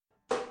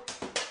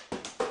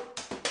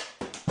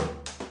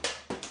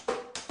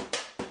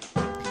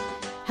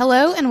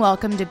Hello and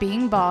welcome to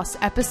Being Boss,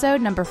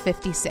 episode number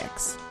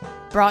 56,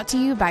 brought to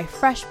you by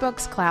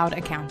FreshBooks Cloud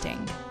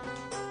Accounting.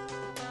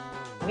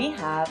 We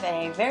have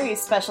a very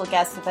special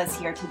guest with us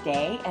here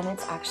today, and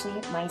it's actually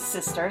my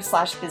sister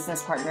 /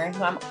 business partner,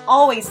 who I'm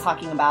always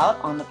talking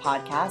about on the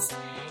podcast,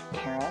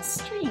 Tara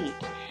Street.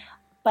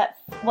 But,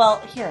 well,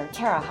 here,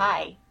 Tara,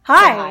 hi.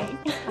 Hi.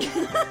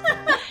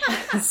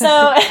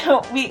 So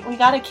we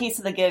got a case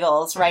of the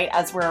giggles right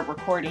as we're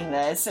recording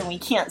this, and we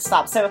can't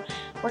stop. So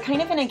we're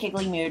kind of in a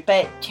giggly mood,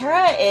 but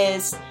Tara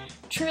is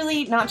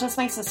truly not just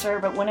my sister,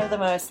 but one of the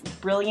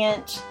most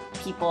brilliant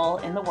people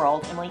in the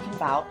world. Emily can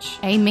vouch.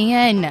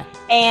 Amen.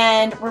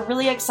 And we're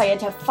really excited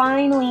to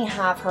finally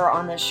have her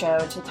on the show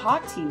to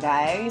talk to you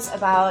guys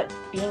about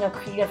being a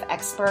creative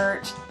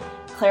expert,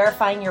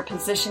 clarifying your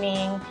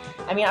positioning.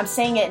 I mean, I'm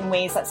saying it in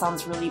ways that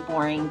sounds really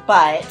boring,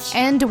 but...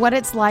 And what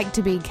it's like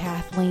to be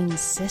Kathleen's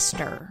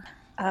sister.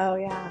 Oh,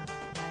 yeah.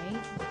 Right?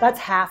 That's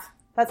half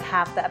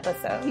the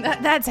episode.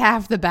 That's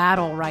half the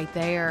battle right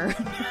there.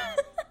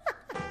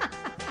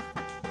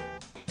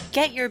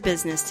 Get your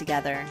business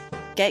together.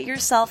 Get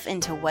yourself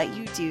into what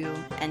you do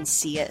and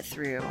see it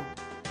through.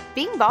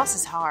 Being boss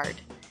is hard.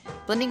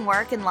 Blending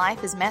work and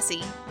life is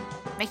messy.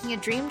 Making a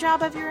dream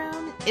job of your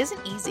own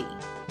isn't easy.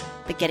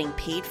 But getting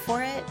paid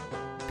for it,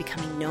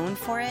 becoming known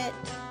for it,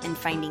 and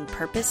finding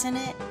purpose in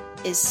it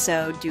is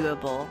so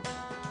doable.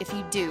 If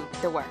you do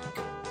the work.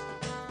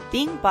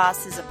 Being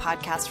Boss is a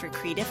podcast for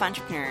creative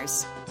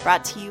entrepreneurs,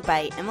 brought to you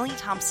by Emily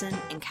Thompson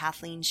and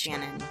Kathleen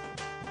Shannon.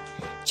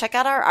 Check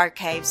out our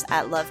archives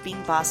at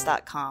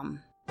lovebeingboss.com.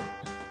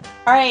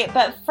 All right,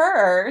 but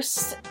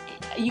first,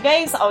 you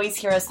guys always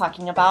hear us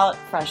talking about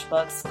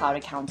FreshBooks Cloud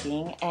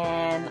Accounting,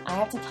 and I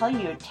have to tell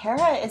you,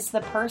 Tara is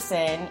the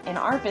person in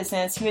our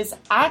business who is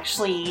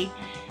actually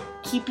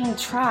keeping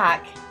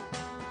track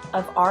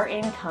of our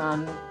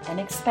income and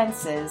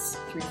expenses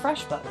through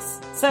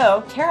FreshBooks.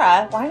 So,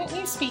 Tara, why don't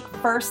you speak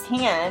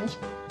firsthand?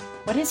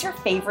 What is your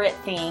favorite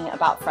thing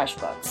about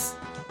FreshBooks?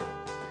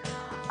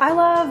 I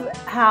love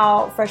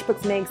how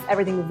FreshBooks makes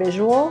everything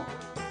visual.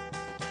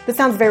 This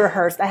sounds very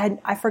rehearsed.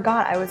 I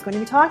forgot I was going to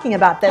be talking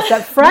about this.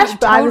 At FreshBooks,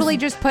 totally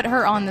just put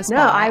her on the spot.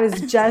 No, I was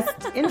just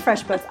in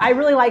FreshBooks. I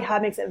really like how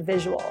it makes it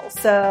visual.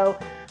 So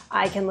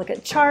I can look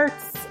at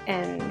charts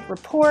and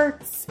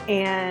reports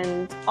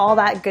and all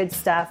that good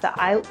stuff that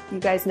you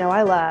guys know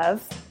I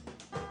love,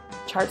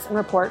 charts and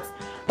reports.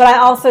 But I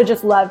also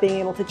just love being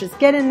able to just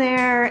get in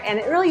there, and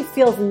it really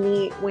feels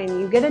neat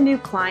when you get a new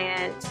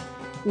client.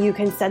 You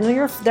can send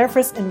them their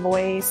first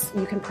invoice.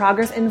 You can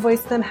progress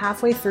invoice them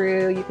halfway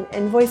through. You can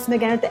invoice them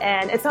again at the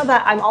end. It's not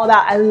that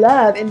I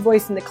love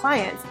invoicing the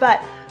clients,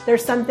 but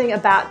there's something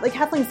about, like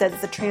Kathleen says,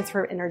 it's a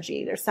transfer of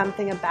energy. There's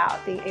something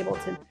about being able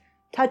to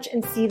touch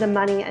and see the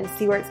money and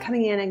see where it's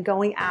coming in and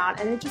going out.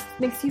 And it just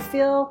makes you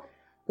feel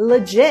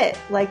legit,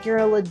 like you're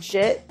a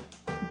legit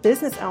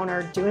business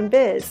owner doing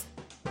biz.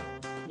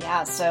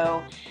 Yeah,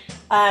 so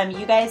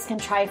you guys can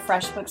try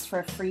FreshBooks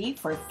for free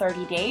for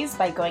 30 days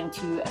by going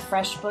to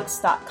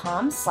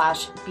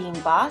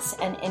freshbooks.com/beingboss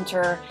and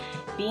enter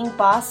Being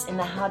Boss in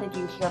the How Did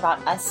You Hear About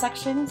Us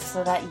section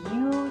so that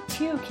you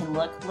too can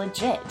look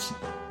legit.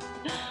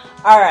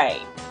 All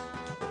right,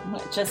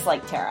 just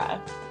like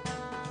Tara.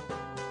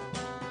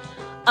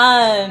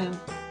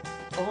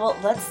 Well,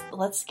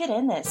 let's get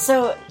in this.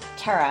 So,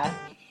 Tara,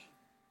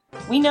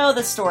 we know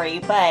the story,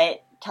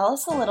 but tell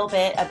us a little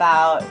bit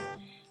about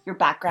your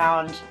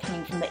background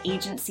coming from the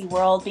agency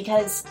world,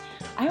 because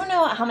I don't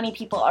know how many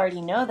people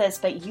already know this,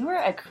 but you were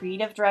a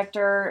creative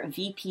director,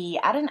 VP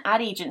at an ad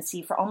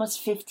agency for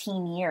almost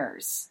 15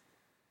 years.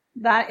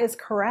 That is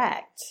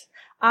correct.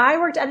 I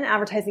worked at an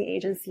advertising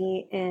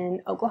agency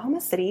in Oklahoma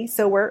City,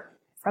 so we're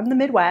from the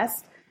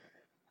Midwest,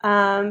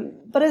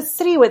 but a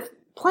city with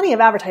plenty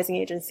of advertising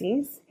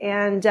agencies.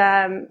 And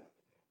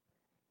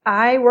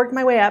I worked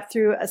my way up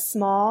through a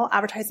small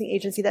advertising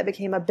agency that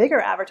became a bigger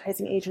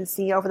advertising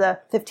agency over the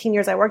 15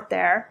 years I worked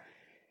there.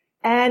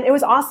 And it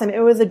was awesome.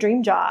 It was a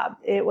dream job.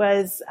 It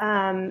was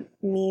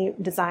me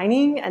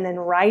designing and then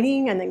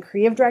writing and then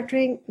creative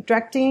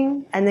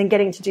directing and then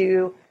getting to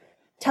do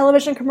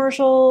television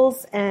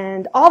commercials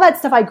and all that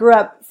stuff I grew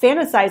up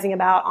fantasizing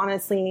about,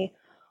 honestly,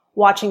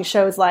 watching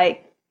shows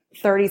like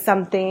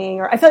 30-something,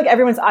 or I feel like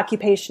everyone's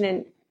occupation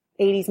in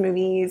 80s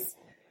movies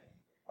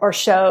or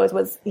shows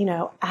was,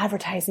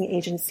 advertising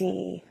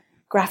agency,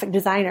 graphic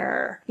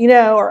designer,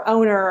 or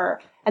owner.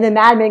 And then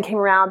Mad Men came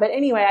around. But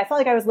anyway, I felt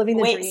like I was living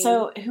the dream. Wait,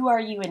 so who are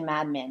you in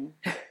Mad Men?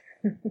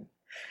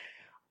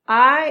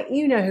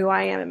 You know who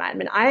I am in Mad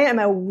Men. I am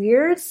a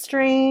weird,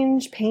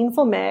 strange,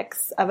 painful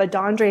mix of a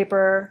Don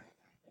Draper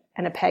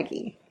and a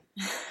Peggy.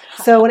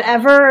 So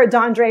whenever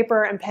Don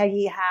Draper and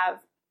Peggy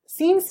have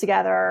scenes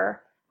together,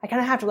 I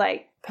kind of have to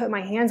put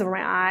my hands over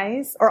my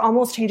eyes or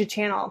almost change a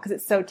channel because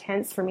it's so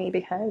tense for me,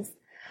 because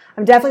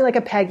I'm definitely like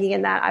a Peggy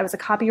in that I was a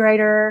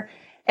copywriter.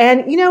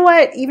 And you know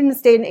what? Even in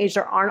this day and age,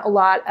 there aren't a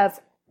lot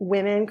of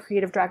women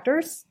creative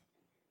directors.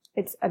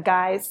 It's a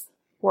guy's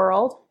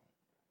world.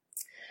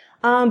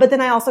 But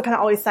then I also kind of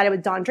always sided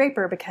with Don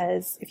Draper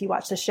because if you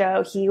watch the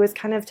show, he was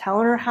kind of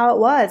telling her how it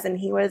was. And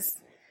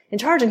in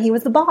charge, and he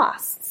was the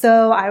boss.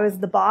 So I was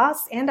the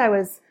boss, and I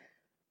was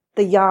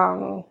the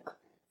young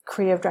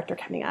creative director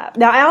coming up.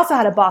 Now, I also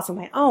had a boss of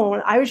my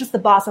own. I was just the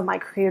boss of my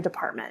creative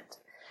department.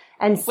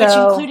 And so,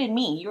 which included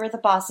me. You were the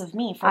boss of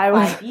me for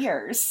 5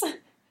 years.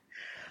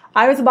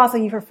 I was the boss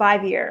of you for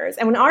 5 years.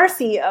 And when our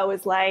CEO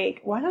was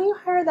like, why don't you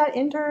hire that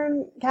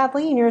intern,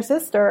 Kathleen, your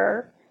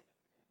sister?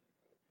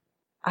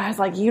 I was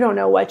like, you don't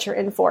know what you're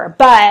in for.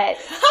 But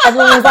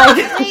everyone was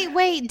like...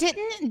 Wait,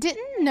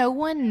 didn't no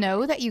one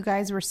know that you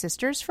guys were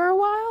sisters for a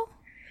while?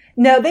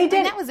 No, they did.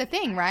 And that was a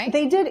thing, right?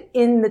 They did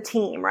in the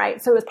team,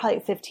 right? So it was probably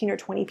 15 or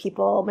 20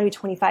 people, maybe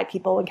 25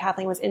 people when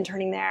Kathleen was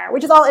interning there,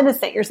 which is all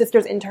innocent. Your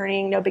sister's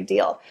interning, no big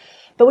deal.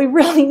 But we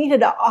really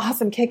needed an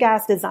awesome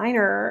kick-ass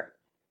designer.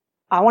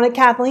 I wanted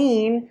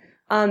Kathleen.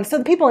 So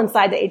the people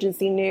inside the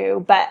agency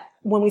knew, but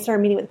when we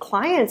started meeting with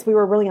clients, we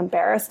were really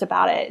embarrassed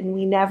about it, and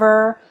we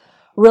never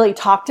really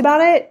talked about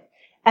it.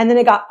 And then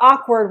it got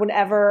awkward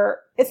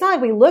whenever, it's not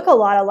like we look a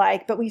lot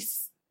alike, but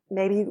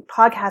maybe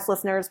podcast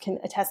listeners can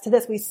attest to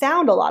this. We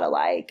sound a lot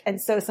alike. And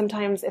so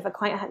sometimes if a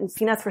client hadn't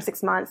seen us for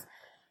 6 months,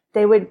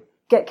 they would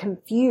get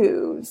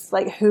confused,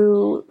 like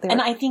who.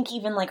 And I think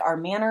even like our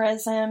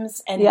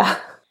mannerisms and yeah.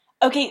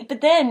 Okay, but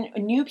then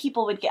new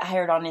people would get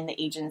hired on in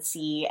the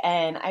agency,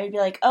 and I would be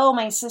like, oh,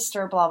 my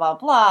sister, blah, blah,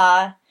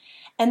 blah.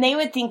 And they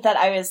would think that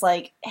I was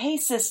like, hey,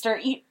 sister.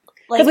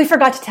 Because we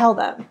forgot to tell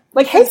them.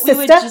 Like, hey,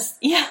 sister.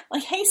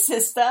 Like, hey,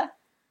 sister.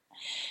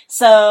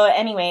 So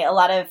anyway, a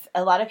lot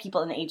of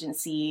people in the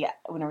agency,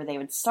 whenever they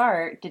would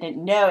start, didn't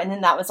know. And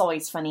then that was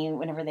always funny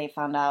whenever they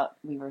found out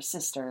we were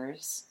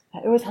sisters.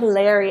 It was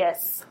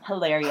hilarious.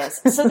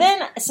 So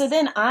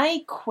then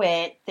I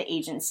quit the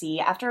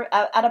agency at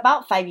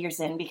about 5 years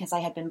in, because I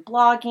had been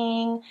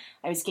blogging.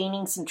 I was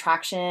gaining some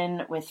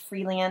traction with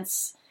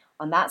freelance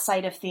on that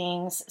side of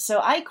things.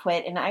 So I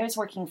quit, and I was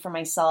working for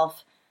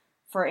myself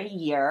for a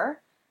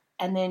year.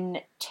 And then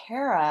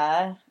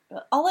Tara,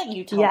 I'll let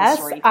you tell the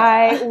story. Yes,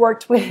 I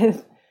worked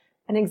with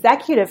an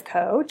executive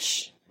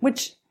coach,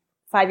 which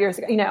 5 years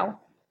ago,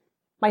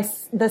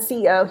 the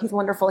CEO, he's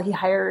wonderful. He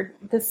hired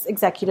this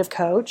executive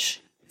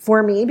coach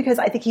for me because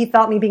I think he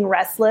felt me being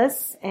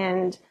restless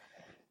and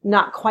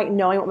not quite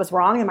knowing what was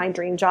wrong in my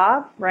dream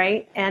job,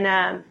 right?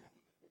 And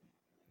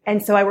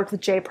so I worked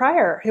with Jay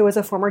Pryor, who was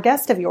a former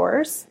guest of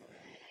yours.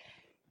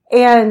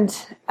 And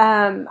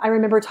I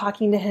remember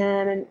talking to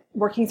him and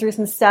working through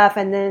some stuff.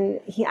 And then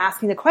he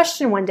asked me the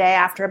question one day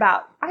after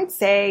about, I'd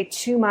say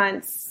 2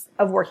 months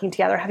of working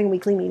together, having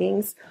weekly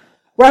meetings,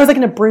 where I was like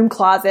in a broom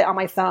closet on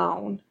my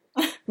phone.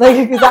 Like,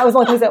 because that was the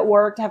only place at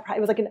work to have, it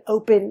was like an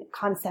open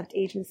concept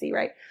agency,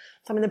 right?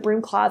 So I'm in the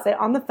broom closet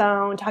on the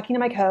phone talking to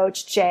my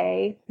coach,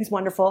 Jay, who's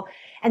wonderful.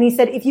 And he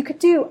said, if you could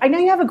do, I know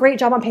you have a great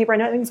job on paper. I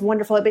know everything's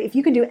wonderful, but if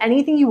you could do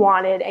anything you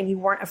wanted and you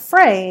weren't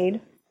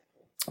afraid,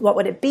 what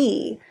would it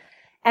be?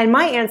 And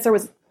my answer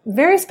was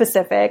very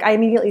specific. I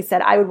immediately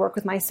said I would work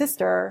with my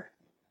sister,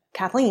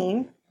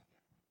 Kathleen.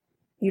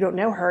 You don't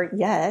know her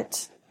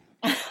yet.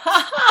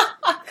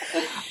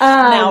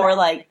 Now we're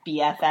like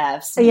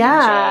BFFs.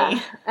 Yeah.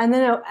 Jay. And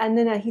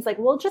then he's like,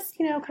 well, just,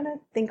 kind of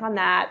think on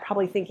that.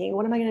 Probably thinking,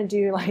 what am I going to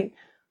do? Like,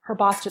 her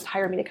boss just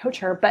hired me to coach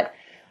her. But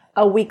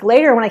a week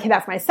later, when I came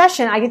back from my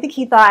session, I think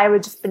he thought I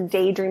would just been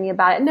daydreaming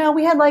about it. No,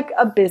 we had like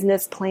a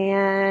business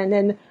plan,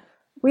 and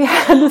we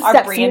had the steps.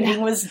 Our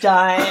branding was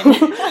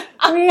done.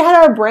 We had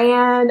our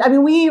brand. I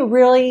mean, we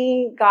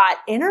really got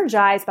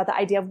energized about the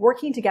idea of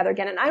working together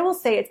again. And I will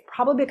say it's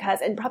probably because,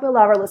 and probably a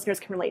lot of our listeners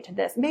can relate to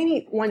this,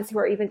 maybe ones who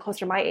are even closer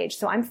to my age.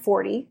 So I'm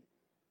 40.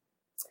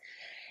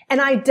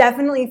 And I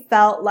definitely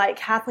felt like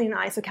Kathleen and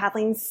I, so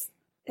Kathleen's,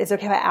 is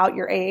okay if I out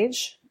your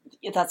age?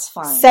 Yeah, that's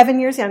fine. 7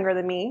 years younger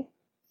than me.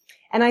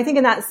 And I think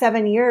in that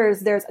 7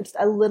 years, there's just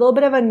a little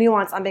bit of a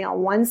nuance on being on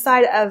one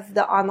side of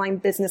the online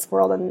business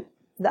world and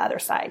the other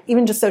side,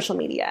 even just social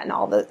media and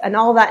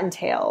all that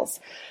entails.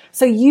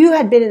 So you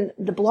had been in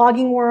the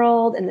blogging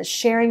world, in the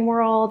sharing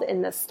world,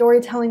 in the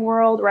storytelling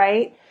world,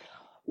 right?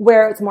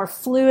 Where it's more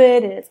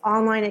fluid and it's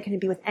online. It can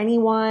be with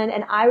anyone.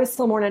 And I was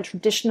still more in a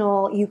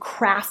traditional, you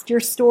craft your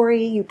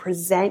story, you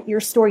present your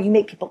story, you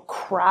make people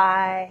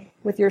cry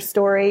with your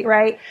story,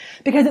 right?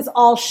 Because it's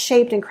all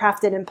shaped and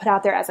crafted and put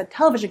out there as a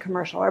television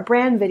commercial or a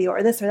brand video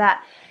or this or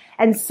that.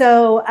 And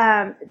so,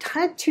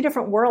 kind of two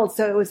different worlds.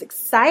 So it was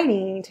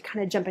exciting to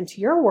kind of jump into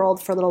your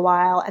world for a little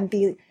while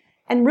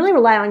and really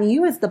rely on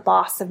you as the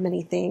boss of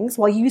many things,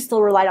 while you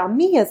still relied on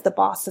me as the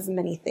boss of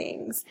many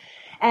things.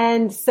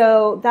 And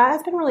so that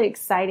has been really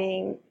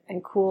exciting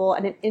and cool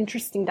and an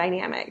interesting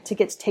dynamic to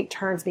get to take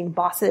turns being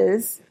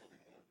bosses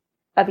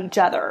of each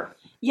other.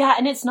 Yeah,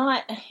 and it's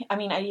not, I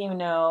didn't even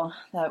know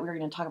that we were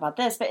going to talk about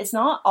this, but it's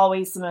not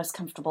always the most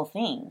comfortable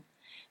thing.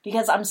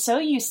 Because I'm so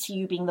used to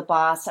you being the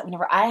boss that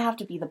whenever I have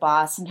to be the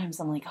boss, sometimes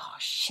I'm like, oh,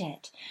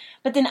 shit.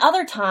 But then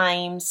other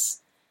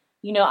times,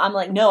 I'm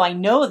like, no, I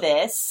know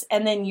this.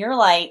 And then you're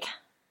like,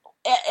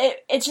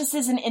 it just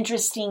is an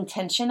interesting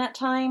tension at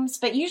times.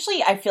 But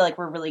usually I feel like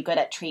we're really good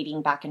at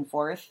trading back and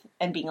forth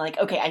and being like,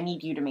 okay, I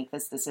need you to make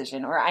this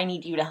decision, or I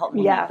need you to help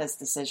me make this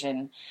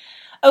decision.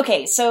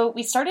 Okay, so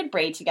we started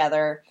Braid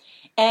together.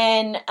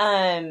 And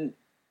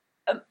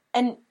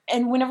And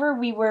whenever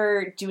we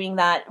were doing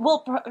that,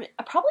 well,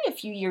 probably a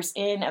few years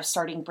in of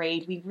starting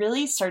Braid, we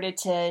really started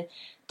to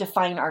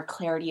define our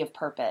clarity of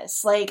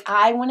purpose. Like,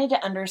 I wanted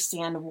to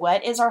understand,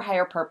 what is our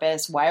higher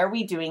purpose? Why are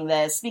we doing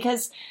this?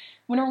 Because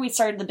whenever we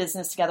started the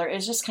business together, it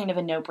was just kind of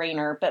a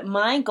no-brainer. But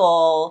my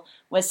goal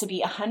was to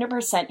be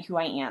 100% who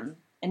I am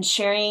and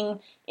sharing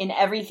in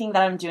everything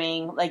that I'm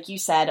doing, like you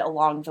said,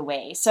 along the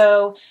way.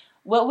 So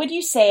what would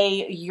you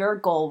say your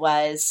goal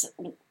was,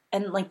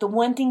 and like the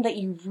one thing that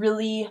you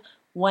really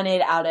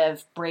wanted out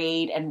of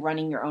Braid and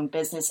running your own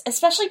business,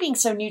 especially being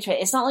so new to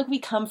it? It's not like we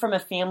come from a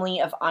family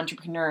of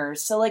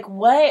entrepreneurs. So like,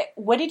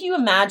 what did you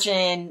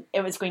imagine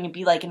it was going to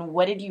be like, and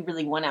what did you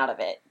really want out of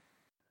it?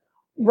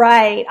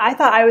 Right. I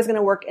thought I was going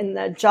to work in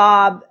the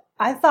job.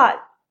 I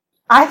thought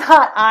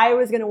I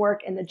was going to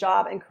work in the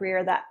job and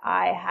career that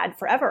I had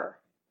forever.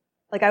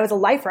 Like, I was a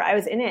lifer. I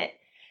was in it.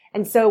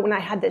 And so when I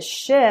had this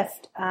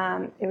shift,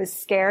 it was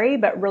scary,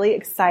 but really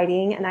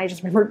exciting. And I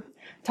just remember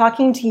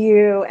talking to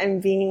you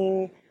and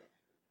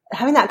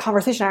having that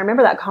conversation. I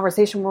remember that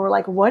conversation where we're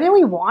like, what do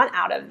we want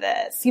out of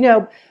this? You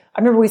know, I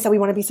remember we said we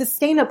want to be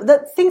sustainable. The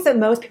things that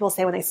most people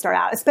say when they start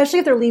out, especially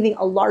if they're leaving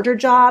a larger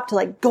job to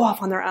like go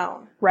off on their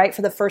own, right?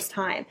 For the first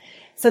time.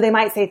 So they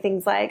might say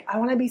things like, I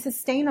want to be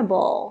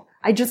sustainable.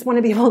 I just want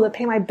to be able to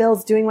pay my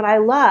bills doing what I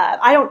love.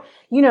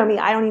 You know me,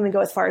 I don't even go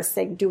as far as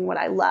saying doing what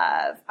I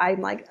love.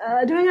 I'm like,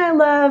 doing what I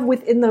love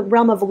within the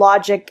realm of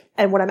logic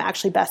and what I'm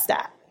actually best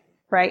at,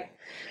 right?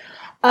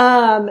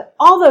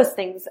 All those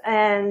things.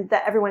 And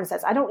that everyone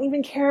says, I don't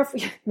even care if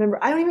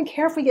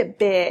we get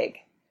big.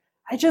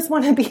 I just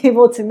want to be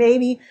able to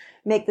maybe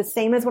make the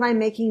same as what I'm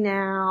making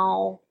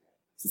now,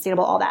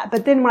 sustainable, all that.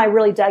 But then when I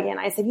really dug in,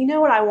 I said, you know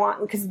what I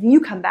want? Because you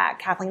come back,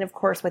 Kathleen, of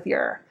course, with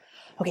your,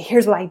 okay,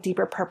 here's my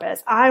deeper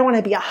purpose. I want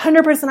to be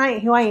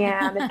 100% who I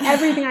am and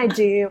everything I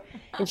do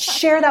and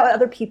share that with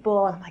other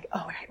people. And I'm like,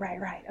 oh,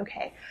 right.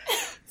 Okay.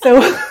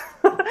 So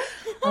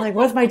I'm like,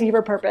 what's my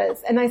deeper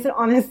purpose? And I said,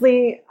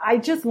 honestly, I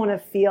just want to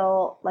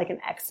feel like an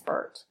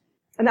expert.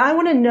 And I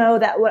want to know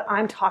that what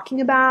I'm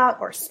talking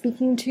about or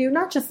speaking to,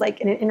 not just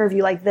like in an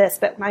interview like this,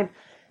 but when I'm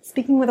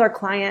speaking with our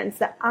clients,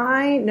 that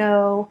I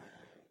know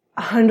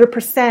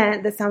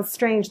 100%, that sounds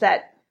strange,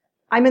 that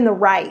I'm in the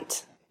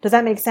right. Does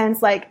that make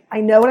sense? Like,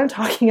 I know what I'm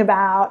talking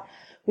about.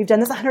 We've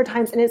done this 100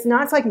 times, and it's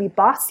not so I can be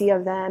bossy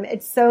of them.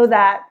 It's so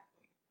that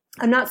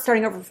I'm not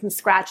starting over from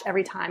scratch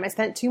every time. I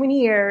spent too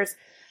many years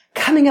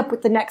coming up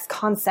with the next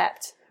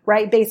concept,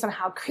 right? Based on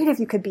how creative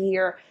you could be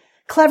or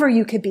clever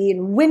you could be,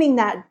 and winning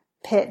that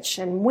pitch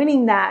and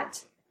winning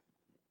that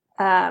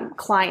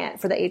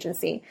client for the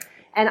agency.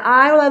 And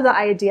I love the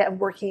idea of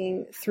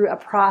working through a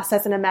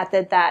process and a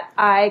method that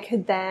I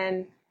could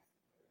then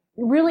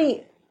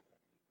really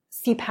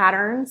see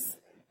patterns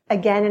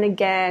again and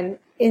again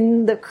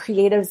in the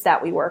creatives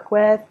that we work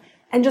with,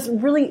 and just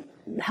really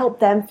help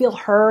them feel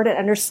heard and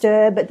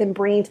understood, but then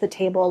bringing to the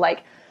table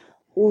like,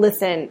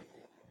 listen,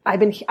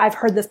 I've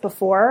heard this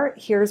before.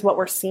 Here's what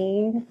we're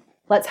seeing.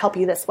 Let's help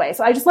you this way.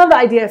 So I just love the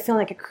idea of feeling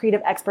like a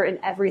creative expert in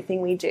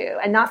everything we do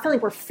and not feeling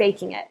like we're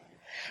faking it.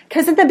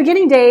 Because at the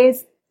beginning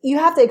days, you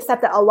have to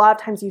accept that a lot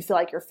of times you feel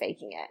like you're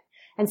faking it.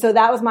 And so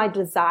that was my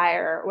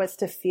desire, was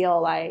to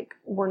feel like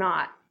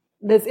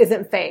this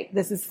isn't fake.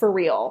 This is for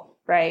real,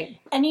 right?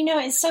 And you know,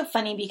 it's so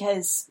funny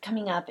because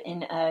coming up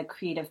in a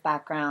creative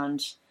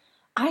background,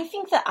 I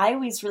think that I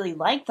always really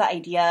liked the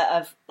idea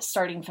of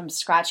starting from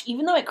scratch,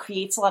 even though it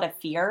creates a lot of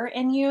fear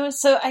in you.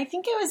 So I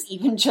think it was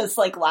even just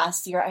like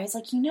last year, I was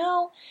like, you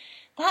know,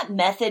 that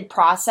method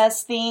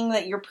process thing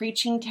that you're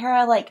preaching,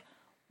 Tara, like,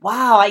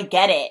 wow, I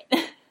get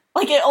it.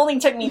 Like, it only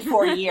took me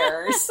 4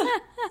 years.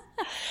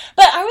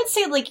 But I would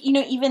say, like, you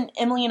know, even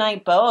Emily and I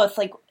both,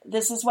 like,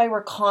 this is why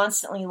we're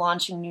constantly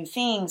launching new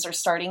things or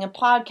starting a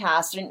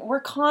podcast, and we're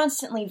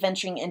constantly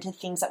venturing into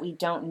things that we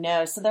don't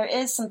know. So there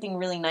is something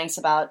really nice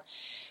about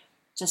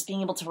just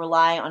being able to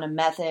rely on a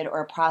method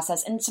or a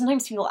process. And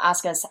sometimes people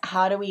ask us,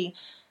 how do we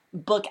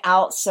book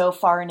out so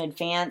far in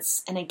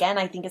advance? And again,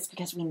 I think it's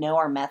because we know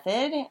our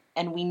method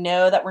and we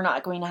know that we're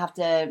not going to have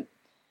to,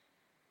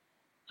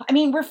 I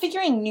mean, we're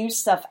figuring new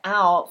stuff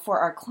out for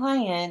our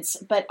clients,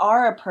 but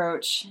our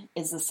approach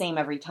is the same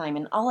every time.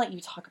 And I'll let you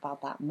talk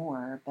about that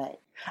more, but.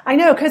 I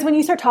know, because when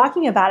you start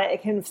talking about it,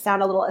 it can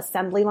sound a little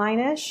assembly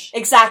line-ish.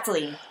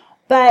 Exactly.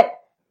 But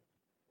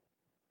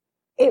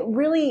it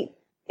really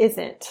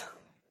isn't.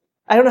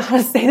 I don't know how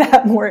to say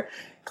that more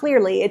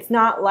clearly. It's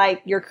not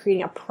like you're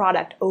creating a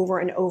product over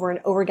and over and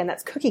over again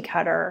that's cookie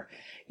cutter.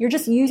 You're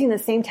just using the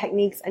same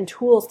techniques and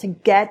tools to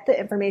get the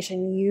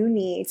information you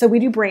need. So we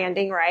do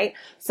branding, right?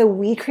 So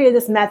we created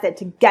this method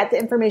to get the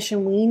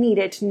information we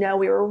needed to know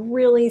we were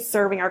really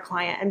serving our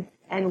client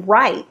and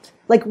right.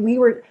 Like, we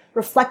were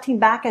reflecting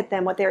back at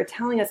them what they were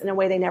telling us in a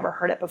way they never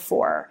heard it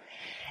before.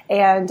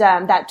 And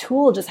that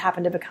tool just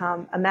happened to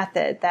become a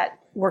method that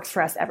works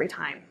for us every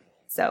time.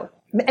 So,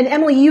 and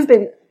Emily,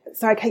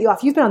 sorry, I cut you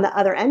off. You've been on the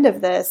other end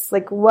of this.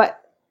 Like,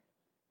 what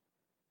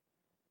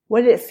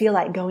did it feel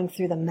like going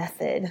through the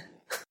method?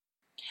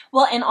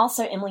 Well, and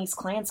also Emily's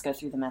clients go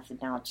through the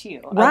method now too.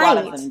 Right. A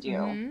lot of them do.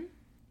 Mm-hmm.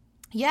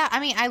 Yeah, I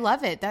mean, I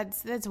love it.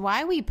 That's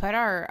why we put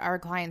our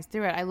clients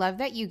through it. I love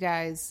that you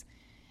guys,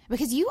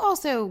 because you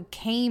also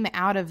came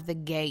out of the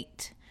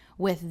gate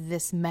with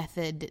this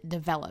method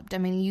developed. I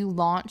mean, you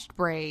launched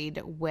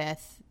Braid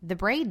with the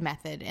Braid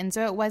method. And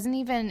so it wasn't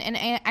even,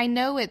 and I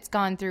know it's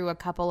gone through a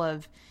couple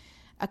of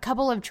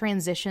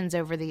transitions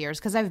over the years,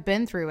 because I've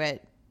been through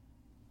it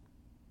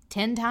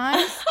 10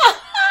 times.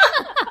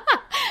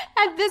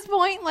 At this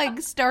point, like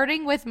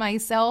starting with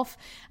myself,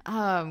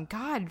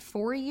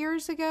 4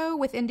 years ago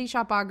with Indie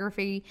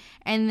Shopography.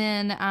 And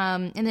then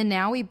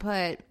now we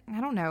put, I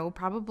don't know,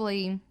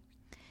 probably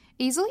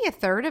easily a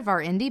third of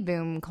our Indie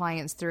Boom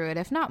clients through it,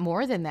 if not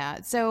more than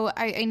that. So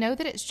I know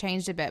that it's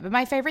changed a bit, but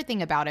my favorite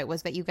thing about it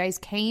was that you guys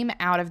came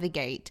out of the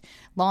gate,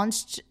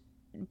 launched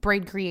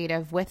Braid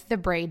Creative with the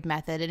Braid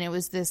method, and it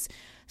was this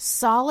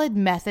solid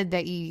method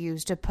that you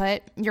used to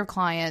put your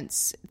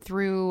clients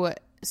through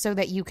so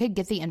that you could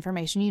get the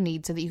information you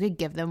need, so that you could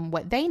give them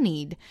what they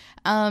need.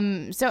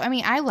 So, I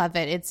mean, I love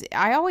it.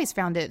 I always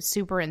found it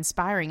super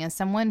inspiring as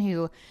someone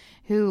who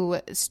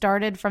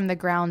started from the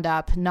ground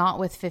up, not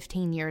with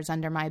 15 years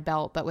under my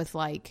belt, but with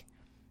like,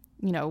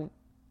 you know,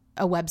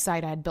 a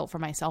website I had built for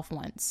myself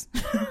once.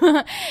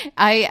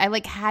 I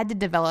like had to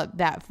develop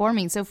that for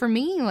me. So for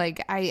me,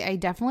 like I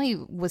definitely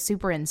was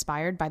super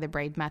inspired by the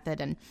Braid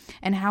method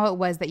and how it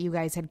was that you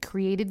guys had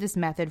created this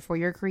method for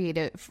your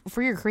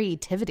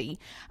creativity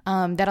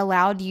that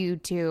allowed you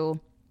to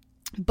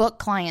book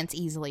clients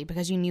easily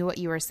because you knew what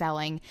you were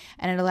selling,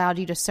 and it allowed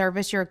you to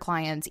service your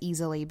clients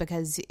easily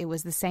because it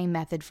was the same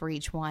method for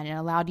each one. It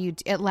allowed you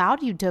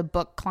to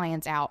book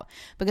clients out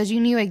because you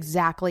knew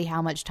exactly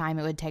how much time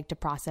it would take to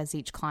process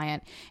each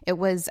client. It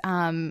was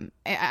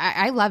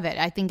I love it.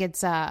 I think it's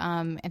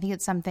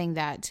something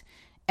that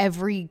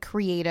every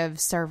creative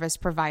service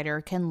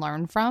provider can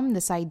learn from,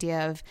 this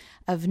idea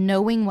of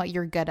knowing what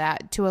you're good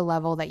at to a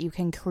level that you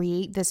can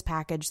create this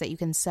package that you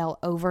can sell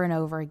over and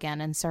over again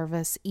and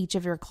service each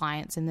of your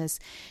clients in this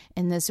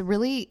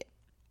really,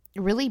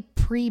 really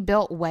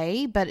pre-built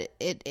way, but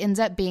it ends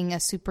up being a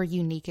super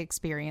unique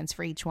experience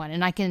for each one.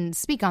 And I can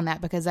speak on that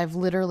because I've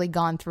literally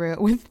gone through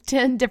it with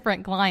 10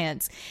 different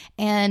clients,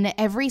 and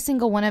every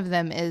single one of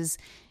them is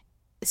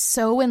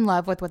so in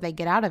love with what they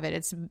get out of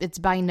it. It's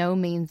by no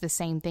means the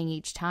same thing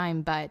each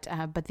time, but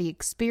the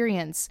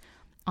experience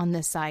on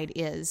this side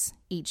is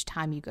each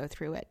time you go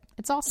through it.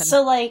 It's awesome.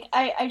 So like,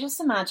 I just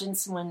imagine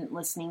someone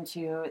listening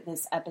to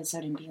this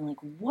episode and being like,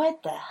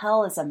 what the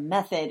hell is a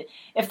method?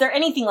 If they're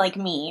anything like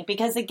me,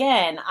 because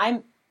again,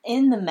 I'm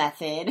in the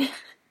method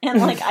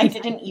and like, I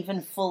didn't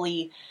even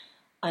fully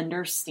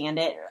understand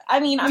it. I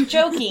mean, I'm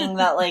joking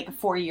that like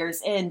 4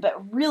 years in,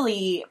 but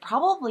really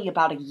probably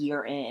about a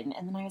year in.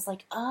 And then I was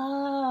like,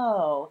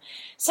 oh.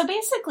 So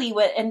basically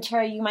and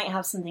Tara, you might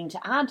have something to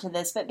add to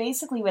this, but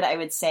basically what I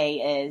would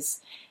say is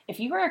if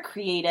you are a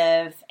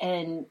creative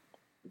and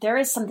there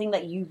is something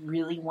that you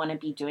really want to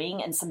be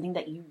doing and something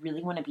that you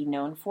really want to be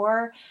known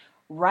for,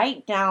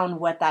 write down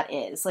what that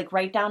is. Like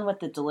write down what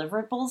the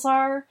deliverables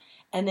are.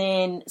 And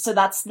then, so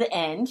that's the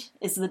end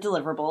is the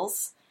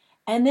deliverables.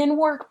 And then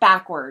work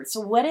backwards.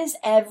 So what is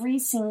every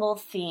single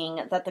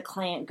thing that the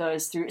client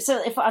goes through?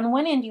 So if on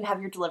one end you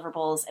have your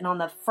deliverables and on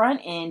the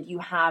front end you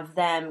have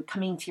them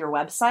coming to your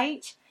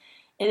website,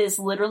 it is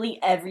literally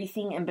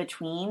everything in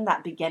between,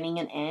 that beginning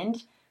and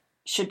end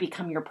should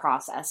become your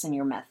process and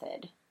your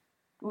method.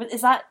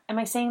 Am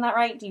I saying that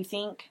right? Do you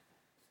think?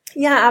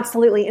 Yeah,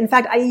 absolutely. In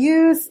fact,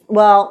 yours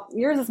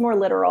is more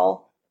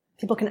literal.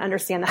 People can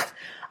understand that.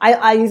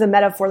 I use a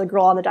metaphor, the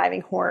girl on the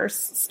diving horse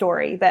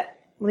story, but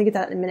let me get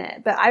that in a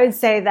minute. But I would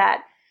say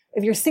that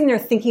if you're sitting there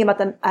thinking about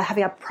them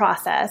having a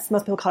process,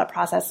 most people call it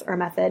process or a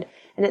method,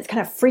 and it's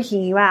kind of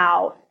freaking you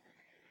out,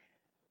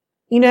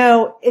 you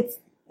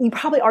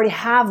probably already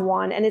have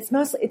one, and it's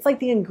like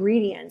the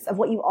ingredients of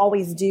what you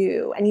always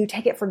do, and you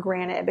take it for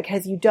granted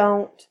because you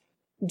don't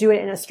do it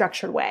in a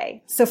structured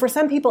way. So for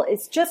some people,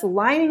 it's just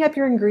lining up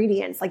your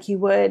ingredients like you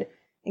would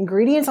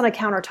ingredients on a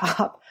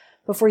countertop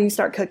before you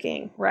start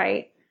cooking,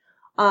 right?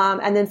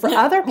 And then for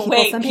other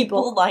people, some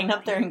people line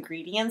up their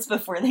ingredients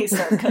before they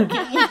start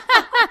cooking.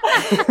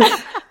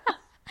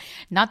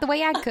 Not the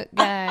way I cook,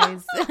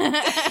 guys.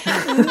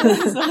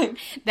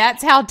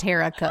 That's how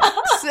Tara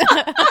cooks.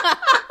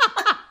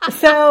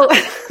 So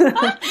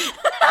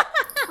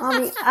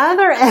on the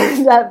other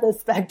end of the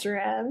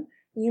spectrum,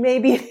 you may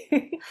be.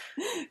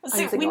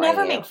 See, we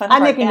never make fun of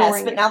our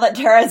guests, but now that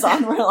Tara's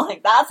on, we're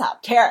like, that's how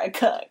Tara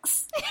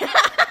cooks.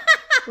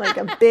 Like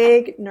a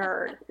big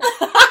nerd.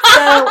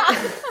 So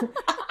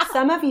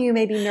some of you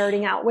may be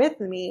nerding out with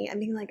me and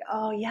being like,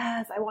 oh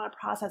yes, I want a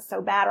process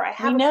so bad, or I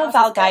have. We know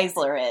Val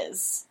Geisler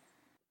is.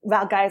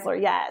 Val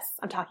Geisler, yes.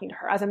 I'm talking to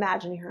her. I was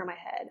imagining her in my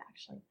head,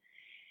 actually.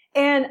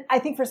 And I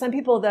think for some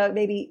people, though,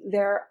 maybe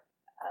they're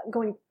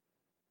going,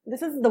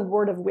 this is the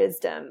word of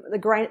wisdom,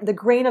 the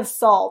grain of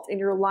salt in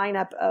your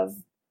lineup of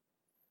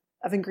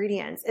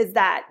ingredients is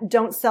that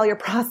don't sell your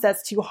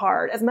process too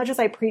hard. As much as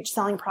I preach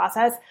selling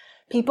process,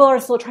 people are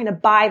still trying to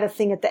buy the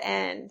thing at the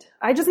end.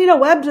 I just need a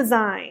web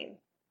design.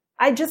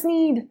 I just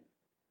need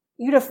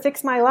you to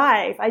fix my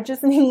life. I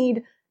just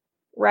need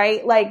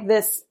right? Like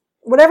this,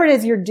 whatever it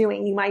is you're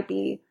doing, you might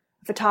be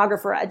a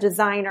photographer, a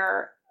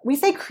designer. We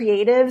say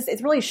creatives,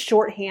 it's really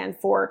shorthand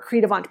for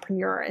creative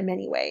entrepreneur in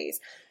many ways.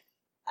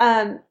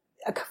 A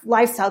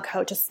lifestyle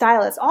coach, a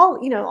stylist,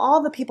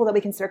 all the people that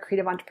we consider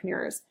creative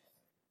entrepreneurs.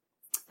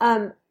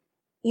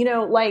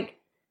 Like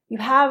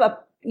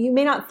you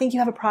may not think you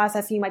have a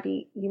process. You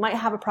might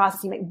have a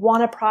process. You might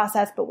want a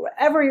process, but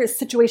whatever your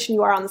situation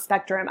you are on the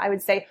spectrum, I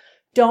would say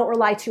don't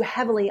rely too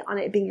heavily on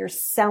it being your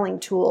selling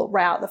tool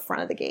right out the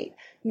front of the gate.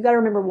 You got to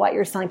remember what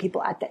you're selling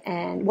people at the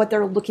end, what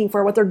they're looking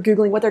for, what they're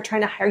Googling, what they're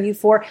trying to hire you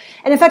for.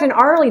 And in fact, in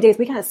our early days,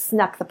 we kind of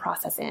snuck the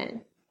process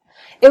in.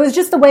 It was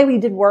just the way we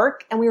did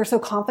work, and we were so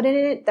confident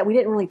in it that we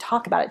didn't really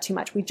talk about it too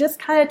much. We just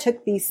kind of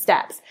took these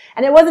steps.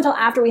 And it wasn't until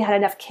after we had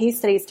enough case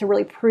studies to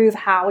really prove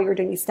how we were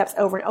doing these steps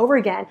over and over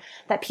again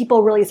that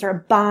people really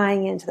started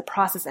buying into the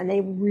process, and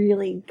they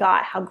really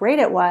got how great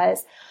it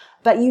was.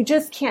 But you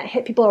just can't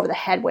hit people over the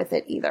head with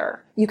it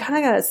either. You kind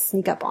of got to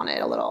sneak up on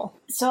it a little.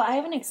 So I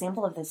have an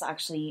example of this,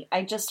 actually.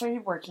 I just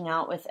started working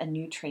out with a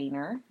new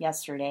trainer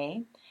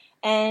yesterday.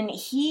 And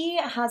he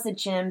has a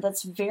gym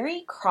that's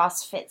very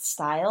CrossFit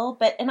style,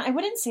 and I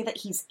wouldn't say that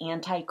he's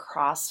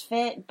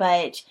anti-CrossFit,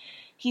 but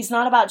he's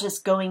not about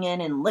just going in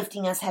and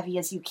lifting as heavy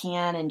as you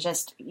can and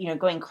just,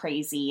 going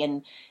crazy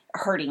and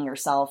hurting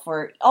yourself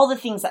or all the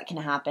things that can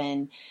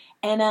happen.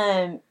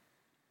 And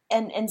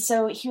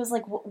so he was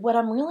like, what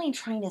I'm really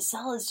trying to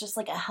sell is just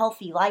like a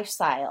healthy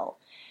lifestyle.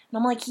 And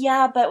I'm like,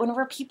 yeah, but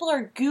whenever people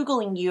are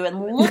Googling you and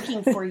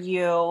looking for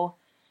you,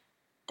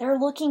 they're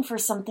looking for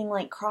something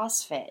like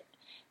CrossFit.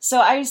 So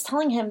I was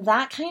telling him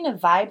that kind of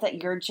vibe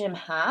that your gym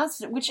has,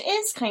 which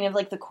is kind of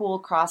like the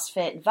cool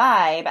CrossFit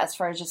vibe as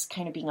far as just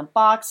kind of being a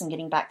box and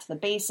getting back to the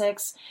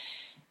basics,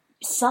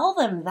 sell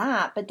them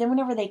that. But then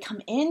whenever they come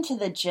into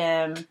the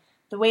gym,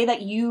 the way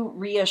that you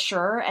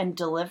reassure and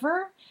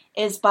deliver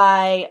is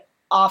by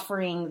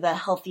offering the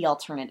healthy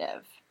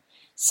alternative.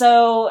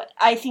 So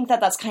I think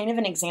that that's kind of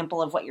an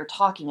example of what you're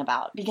talking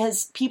about,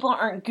 because people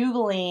aren't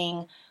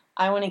Googling,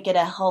 I want to get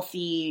a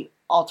healthy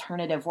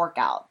alternative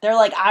workout. They're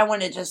like, I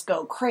want to just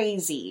go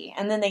crazy.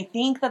 And then they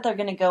think that they're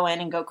going to go in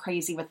and go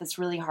crazy with this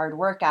really hard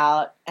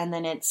workout. And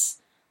then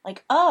it's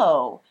like,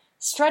 oh,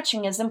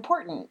 stretching is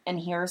important. And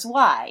here's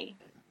why.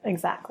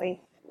 Exactly.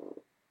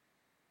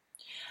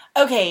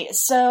 Okay.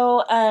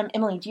 So,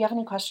 Emily, do you have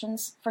any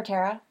questions for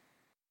Tara?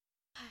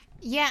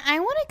 Yeah, I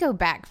want to go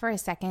back for a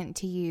second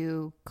to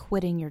you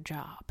quitting your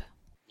job.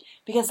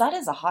 Because that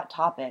is a hot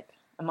topic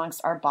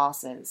amongst our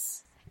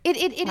bosses.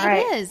 It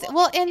Right. is.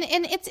 Well, and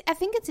I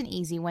think it's an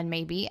easy one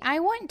maybe. I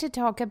want to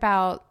talk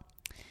about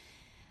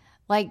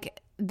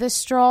like the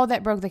straw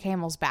that broke the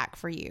camel's back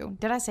for you.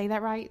 Did I say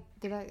that right?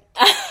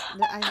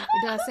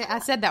 I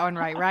said that one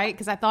right?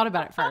 Because I thought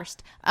about it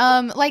first.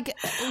 I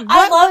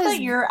love that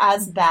you're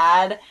as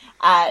bad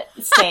at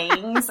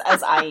sayings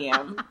as I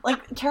am.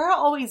 Like, Tara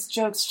always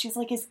jokes. She's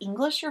like, "Is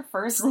English your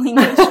first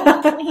language,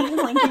 Kathleen?"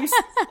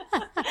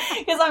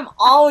 Because I'm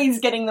always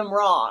getting them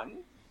wrong.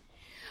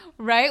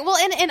 Right. Well,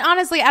 and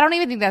honestly, I don't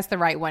even think that's the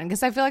right one,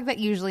 because I feel like that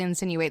usually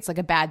insinuates like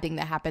a bad thing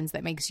that happens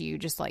that makes you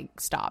just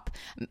like stop.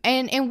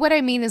 And what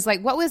I mean is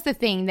like, what was the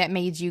thing that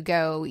made you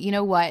go, you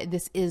know what,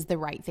 this is the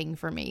right thing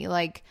for me?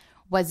 Like,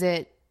 was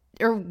it,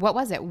 or what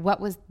was it? What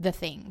was the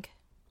thing?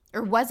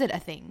 Or was it a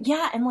thing?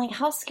 Yeah, and like,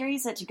 how scary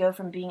is it to go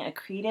from being a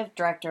creative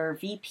director,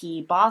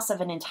 VP, boss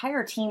of an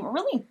entire team,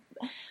 really,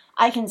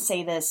 I can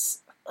say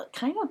this,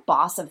 kind of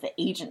boss of the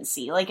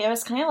agency. Like, it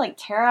was kind of like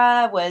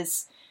Tara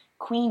was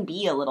queen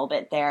bee a little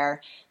bit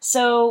there.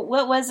 So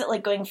what was it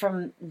like going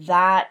from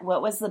that?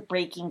 What was the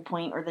breaking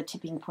point or the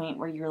tipping point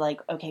where you're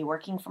like, okay,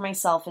 working for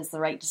myself is the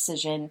right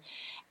decision,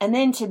 and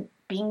then to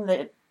being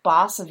the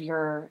boss of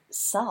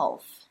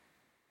yourself?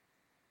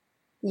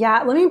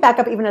 Yeah, let me back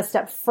up even a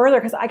step further,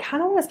 because I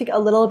kind of want to speak a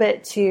little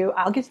bit to,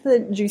 I'll get to the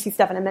juicy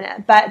stuff in a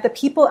minute, but the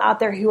people out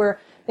there who are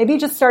maybe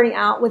just starting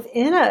out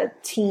within a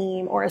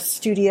team or a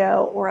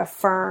studio or a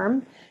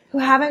firm who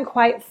haven't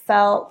quite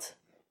felt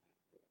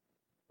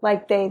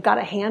like they got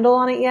a handle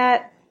on it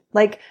yet.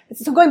 Like,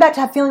 so going back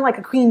to feeling like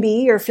a queen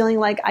bee or feeling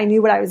like I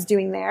knew what I was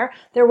doing there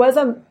was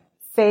a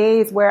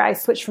phase where I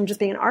switched from just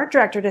being an art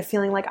director to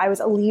feeling like I was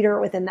a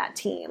leader within that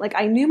team. Like,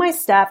 I knew my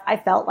stuff. I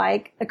felt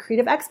like a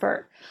creative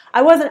expert.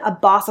 I wasn't a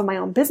boss of my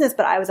own business,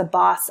 but I was a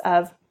boss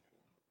of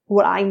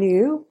what I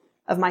knew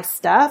of my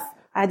stuff.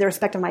 I had the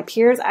respect of my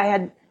peers. I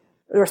had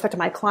the respect of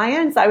my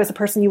clients. I was the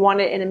person you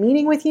wanted in a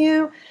meeting with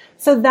you.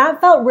 So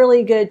that felt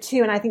really good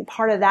too. And I think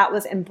part of that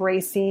was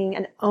embracing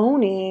and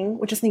owning,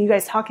 which is something you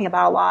guys talking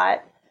about a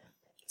lot,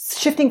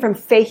 shifting from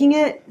faking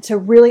it to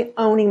really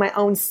owning my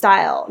own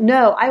style.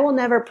 No, I will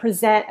never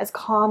present as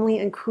calmly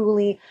and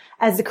coolly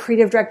as the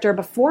creative director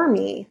before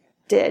me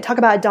did. Talk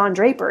about Don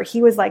Draper.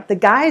 He was like the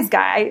guy's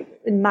guy. I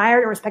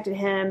admired and respected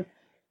him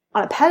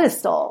on a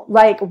pedestal.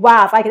 Like,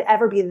 wow, if I could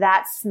ever be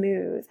that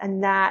smooth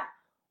and that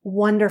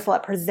wonderful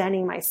at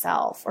presenting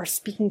myself or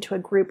speaking to a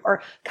group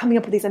or coming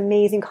up with these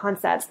amazing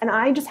concepts. And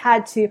I just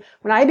had to,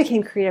 when I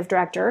became creative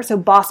director, so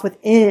boss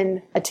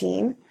within a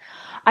team,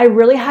 I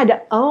really had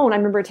to own. I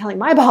remember telling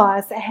my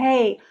boss,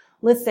 hey,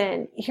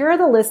 listen, here are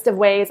the list of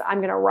ways I'm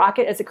going to rock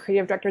it as a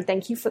creative director.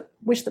 Thank you for,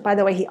 which, by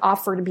the way, he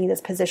offered me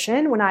this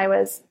position when I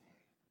was,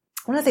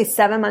 I want to say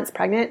 7 months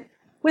pregnant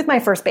with my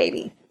first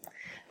baby.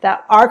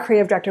 That our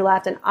creative director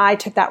left and I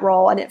took that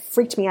role, and it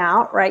freaked me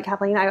out, right,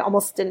 Kathleen? I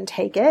almost didn't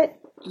take it.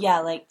 Yeah,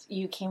 like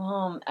you came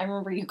home. I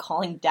remember you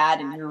calling Dad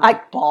and you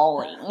were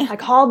bawling. I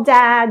called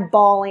Dad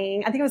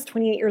bawling. I think I was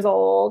 28 years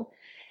old.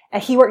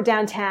 And he worked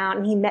downtown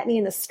and he met me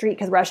in the street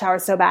because rush hour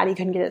was so bad he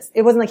couldn't get it.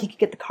 It wasn't like he could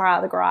get the car out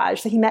of the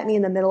garage. So he met me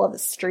in the middle of the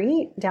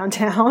street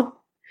downtown.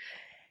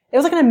 It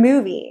was like in a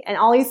movie. And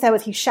all he said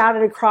was he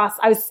shouted across.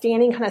 I was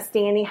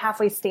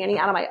halfway standing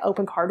out of my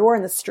open car door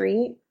in the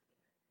street.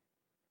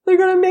 They're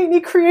going to make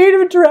me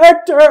creative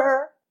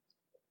director.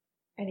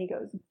 And he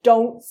goes,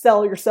 don't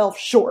sell yourself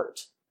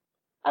short.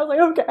 I was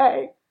like,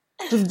 okay,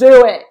 just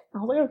do it. I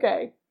was like,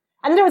 okay.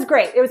 And then it was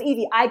great. It was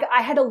easy.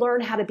 I had to learn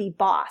how to be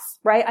boss,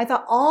 right? I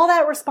thought all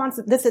that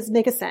this doesn't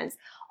make a sense.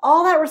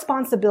 All that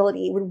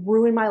responsibility would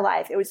ruin my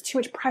life. It was too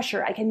much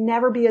pressure. I can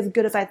never be as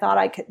good as I thought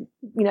I could,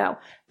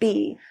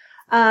 be.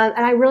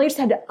 And I really just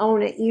had to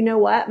own it. You know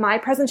what? My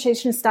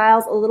presentation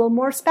style's a little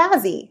more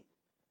spazzy.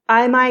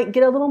 I might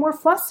get a little more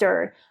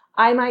flustered.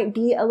 I might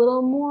be a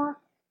little more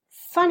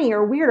funny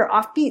or weird or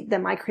offbeat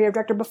than my creative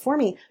director before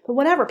me. But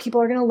whatever,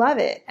 people are going to love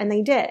it. And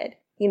they did,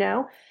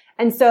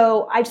 And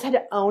so I just had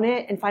to own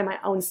it and find my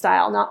own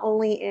style, not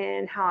only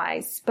in how I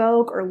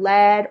spoke or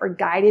led or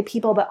guided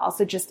people, but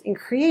also just in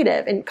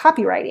creative and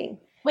copywriting.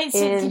 Wait, so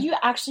did you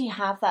actually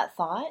have that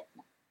thought?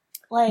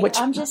 Like,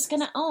 I'm just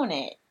going to own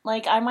it.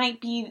 Like, I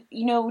might be,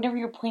 whenever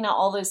you're pointing out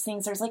all those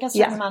things, there's like a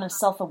certain amount of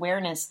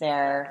self-awareness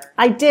there.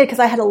 I did because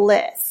I had a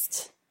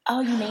list. Oh,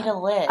 you made a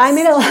list. I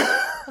made a list.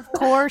 Of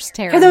course,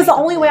 Tara. Because it was the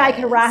only way I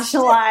could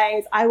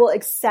rationalize, I will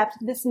accept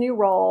this new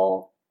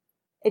role.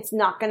 It's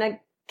not going to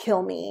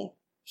kill me.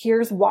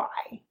 Here's why.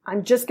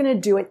 I'm just going to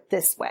do it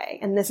this way.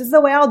 And this is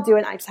the way I'll do it.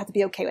 And I just have to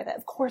be okay with it.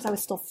 Of course, I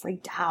was still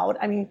freaked out.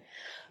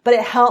 But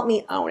it helped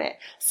me own it.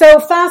 So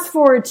fast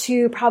forward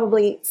to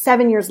probably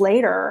 7 years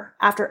later,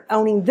 after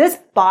owning this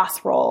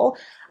boss role,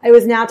 it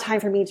was now time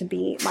for me to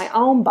be my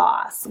own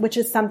boss, which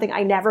is something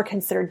I never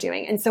considered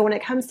doing. And so when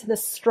it comes to the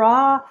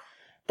straw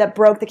that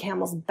broke the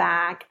camel's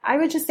back, I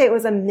would just say it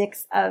was a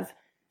mix of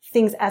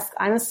things.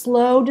 I'm a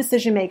slow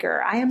decision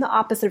maker. I am the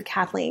opposite of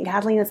Kathleen.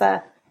 Kathleen is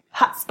a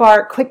hot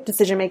spark, quick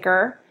decision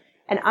maker.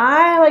 And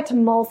I like to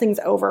mull things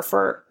over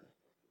for,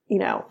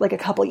 like a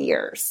couple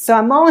years. So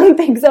I'm mulling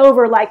things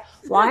over like,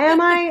 why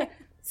am I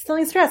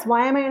feeling stressed?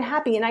 Why am I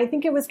unhappy? And I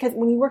think it was because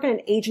when you work in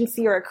an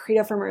agency or a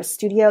creative firm or a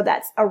studio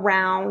that's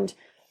around,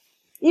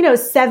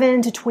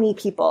 7 to 20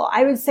 people,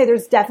 I would say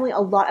there's definitely a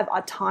lot of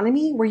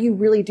autonomy where you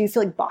really do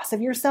feel like boss of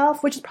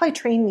yourself, which has probably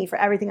trained me for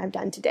everything I've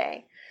done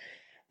today.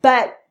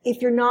 But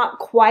if you're not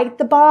quite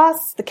the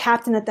boss, the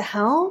captain at the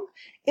helm,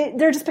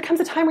 there just becomes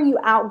a time where you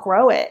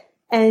outgrow it.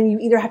 And you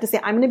either have to say,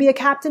 I'm going to be a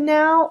captain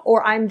now,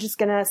 or I'm just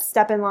going to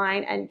step in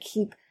line and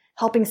keep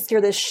helping steer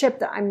this ship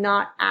that I'm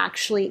not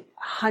actually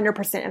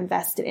 100%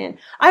 invested in.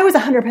 I was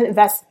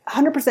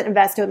 100%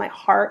 invested with my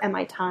heart and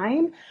my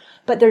time,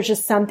 but there's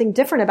just something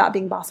different about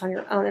being boss on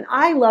your own. And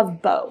I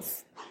love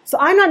both. So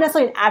I'm not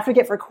necessarily an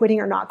advocate for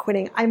quitting or not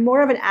quitting. I'm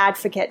more of an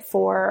advocate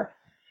for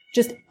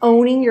just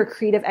owning your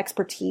creative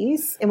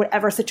expertise in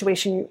whatever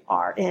situation you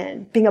are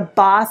in, being a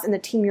boss in the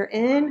team you're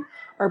in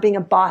or being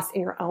a boss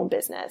in your own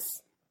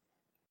business.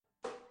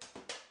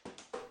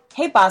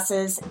 Hey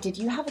bosses, did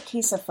you have a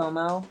case of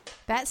FOMO?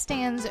 That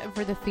stands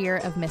for the fear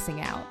of missing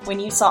out.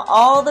 When you saw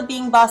all the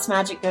Being Boss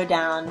magic go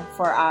down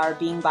for our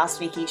Being Boss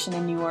vacation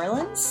in New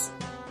Orleans?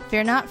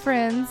 Fear not,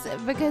 friends,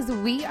 because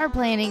we are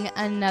planning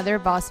another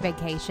boss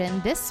vacation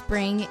this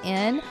spring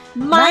in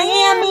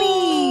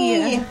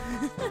Miami!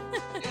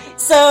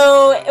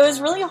 So it was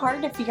really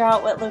hard to figure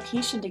out what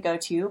location to go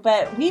to,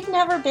 but we've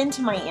never been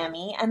to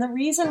Miami, and the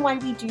reason why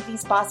we do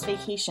these boss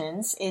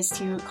vacations is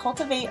to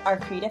cultivate our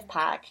creative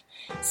pack,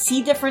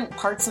 see different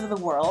parts of the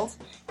world,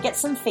 get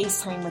some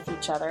FaceTime with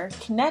each other,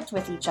 connect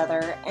with each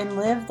other, and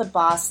live the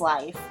boss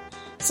life.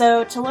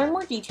 So to learn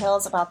more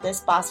details about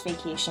this boss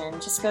vacation,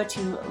 just go to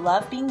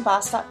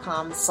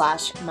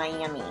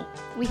lovebeingboss.com/Miami.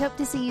 We hope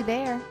to see you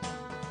there.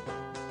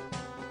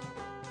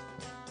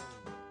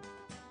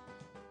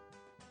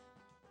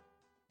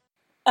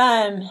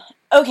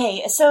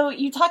 Okay, so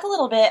you talk a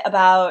little bit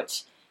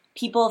about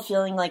people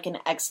feeling like an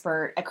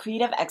expert, a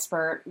creative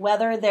expert,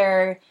 whether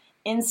they're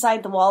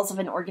inside the walls of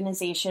an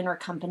organization or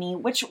company,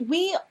 which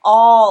we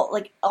all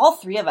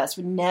three of us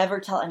would never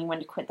tell anyone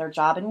to quit their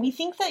job. And we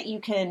think that you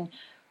can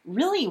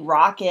really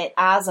rock it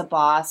as a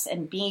boss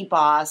and be a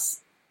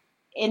boss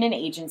in an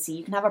agency.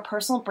 You can have a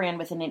personal brand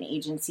within an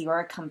agency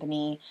or a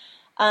company.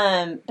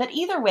 But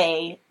either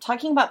way,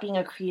 talking about being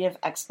a creative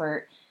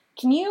expert,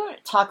 can you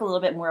talk a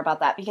little bit more about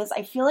that? Because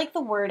I feel like the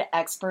word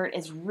expert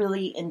is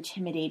really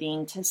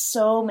intimidating to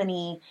so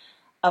many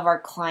of our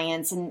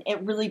clients, and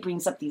it really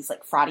brings up these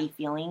fraudy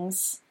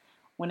feelings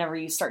whenever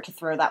you start to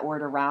throw that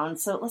word around.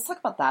 So let's talk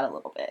about that a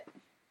little bit.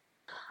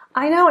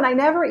 I know, and I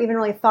never even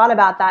really thought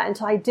about that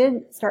until I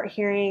did start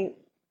hearing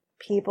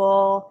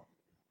people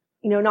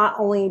not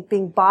only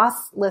being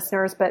boss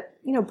listeners, but,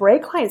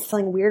 Braid clients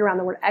feeling weird around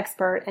the word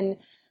expert. And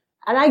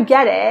I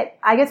get it.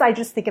 I guess I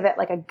just think of it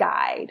like a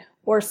guide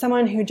or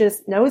someone who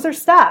just knows their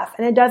stuff.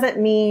 And it doesn't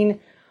mean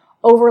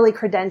overly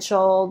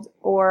credentialed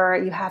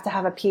or you have to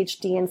have a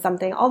PhD in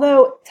something,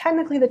 although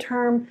technically the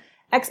term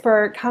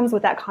expert comes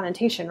with that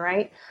connotation,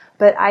 right?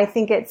 But I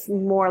think it's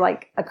more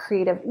like a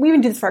creative. We even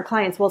do this for our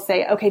clients. We'll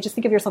say, okay, just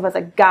think of yourself as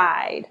a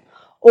guide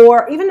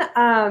or even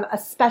a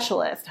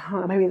specialist. I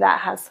don't know, maybe that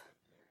has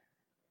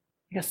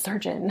like a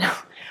surgeon,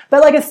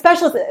 but like a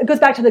specialist. It goes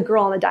back to the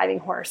girl on the diving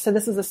horse. So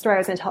this is a story I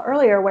was going to tell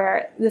earlier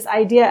where this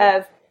idea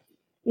of,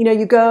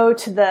 you go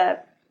to the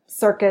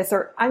circus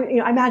or I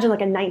imagine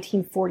like a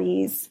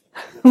 1940s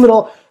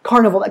little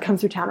carnival that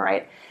comes through town,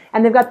 right?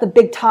 And they've got the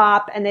big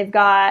top and they've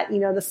got, the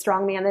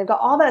strongman. They've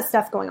got all that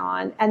stuff going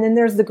on. And then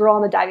there's the girl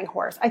on the diving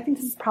horse. I think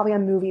this is probably a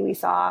movie we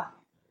saw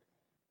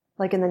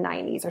like in the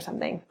 90s or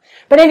something.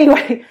 But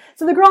anyway,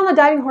 so the girl on the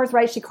diving horse,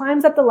 right? She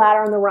climbs up the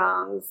ladder on the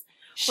rungs.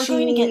 We're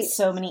going to get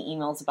so many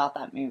emails about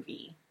that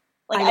movie.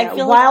 Like I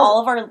feel like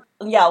all of our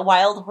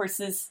wild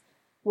horses,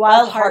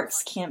 wild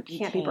hearts can't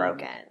be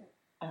broken.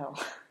 Oh.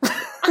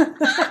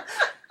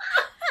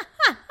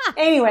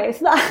 Anyway,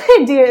 so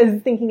the idea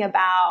is thinking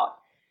about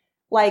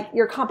like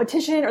your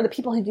competition or the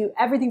people who do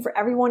everything for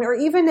everyone, or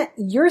even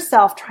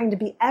yourself trying to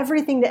be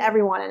everything to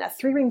everyone in a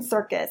 3-ring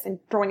circus and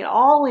throwing it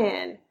all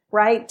in,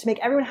 right? To make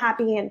everyone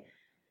happy and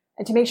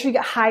to make sure you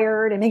get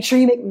hired and make sure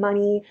you make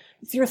money.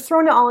 So you're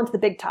throwing it all into the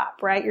big top,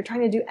 right? You're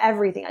trying to do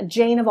everything, a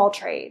Jane of all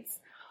trades.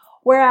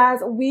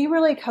 Whereas we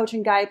really coach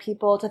and guide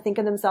people to think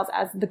of themselves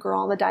as the girl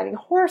on the diving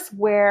horse,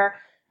 where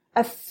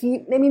a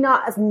few, maybe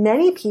not as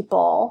many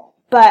people,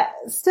 but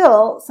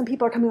still, some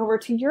people are coming over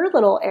to your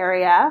little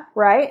area,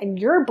 right? And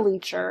your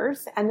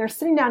bleachers, and they're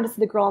sitting down to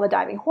see the girl on the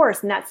diving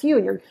horse, and that's you,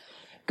 and you're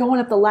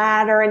going up the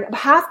ladder, and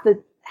half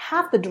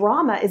the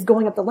drama is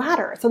going up the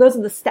ladder. So those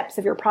are the steps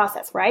of your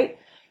process, right?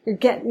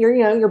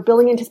 You're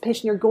building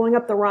anticipation, you're going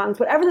up the rungs,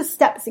 whatever the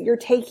steps that you're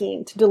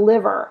taking to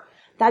deliver,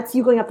 that's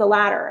you going up the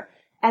ladder.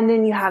 And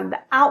then you have the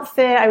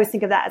outfit. I always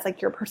think of that as like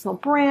your personal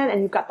brand,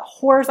 and you've got the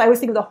horse. I always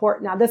think of the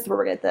horse. Now this is where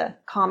we're going to get the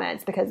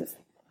comments because it's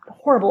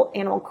horrible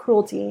animal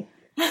cruelty.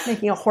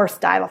 Making a horse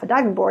dive off a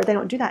diving board. They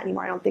don't do that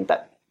anymore, I don't think.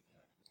 But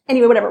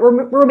anyway, whatever.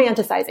 We're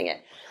romanticizing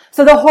it.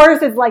 So the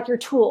horse is like your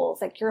tools.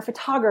 Like you're a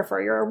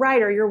photographer, you're a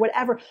writer, you're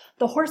whatever.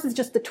 The horse is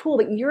just the tool,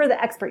 but you're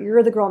the expert.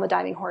 You're the girl on the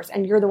diving horse,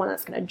 and you're the one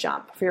that's going to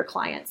jump for your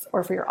clients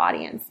or for your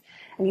audience.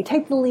 And you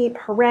take the leap,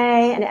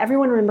 hooray, and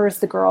everyone remembers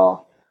the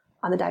girl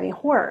on the diving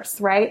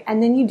horse, right?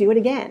 And then you do it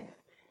again.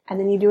 And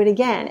then you do it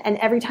again. And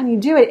every time you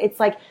do it, it's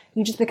like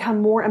you just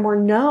become more and more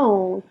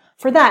known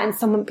for that. And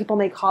some people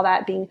may call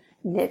that being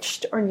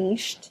niched or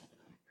niched.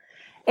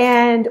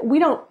 And we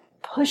don't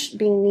push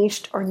being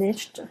niched or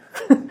niched.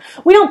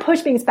 We don't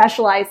push being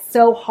specialized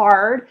so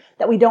hard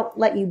that we don't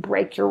let you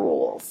break your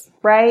rules,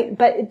 right?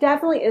 But it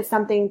definitely is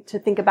something to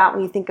think about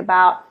when you think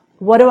about,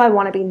 what do I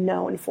want to be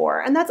known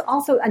for? And that's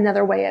also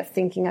another way of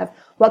thinking of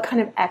what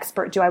kind of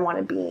expert do I want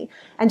to be?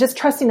 And just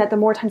trusting that the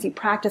more times you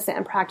practice it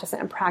and practice it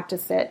and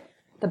practice it,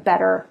 the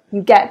better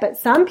you get. But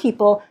some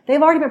people,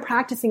 they've already been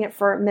practicing it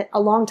for a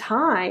long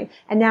time,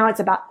 and now it's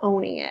about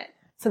owning it.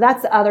 So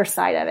that's the other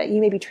side of it. You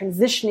may be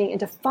transitioning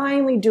into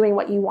finally doing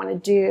what you want to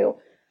do,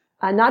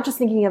 not just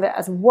thinking of it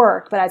as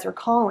work, but as your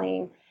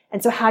calling.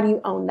 And so how do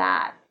you own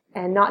that?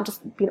 And not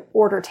just be an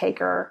order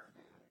taker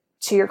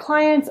to your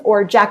clients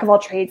or jack of all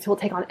trades who will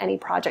take on any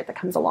project that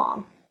comes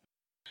along.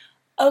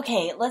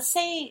 Okay, let's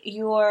say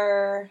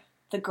you're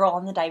the girl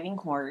on the diving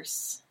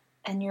horse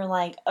and you're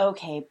like,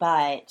 okay,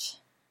 but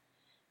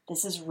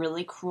this is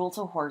really cruel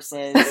to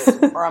horses,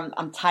 or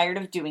I'm tired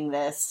of doing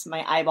this.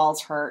 My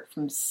eyeballs hurt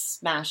from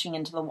smashing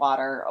into the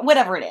water, or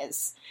whatever it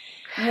is.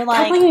 And you're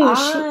like,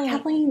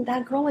 Kathleen,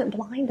 that girl went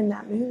blind in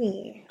that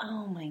movie.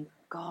 Oh my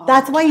God.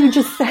 That's why you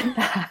just said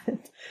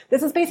that.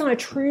 This is based on a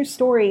true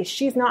story.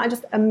 She's not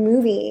just a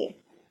movie.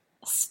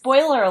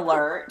 Spoiler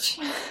alert.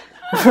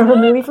 From a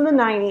movie from the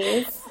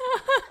 90s.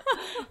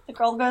 The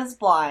girl goes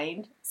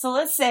blind. So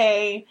let's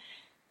say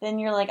then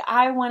you're like,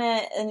 I want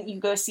to, and you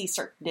go see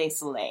Cirque du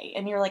Soleil,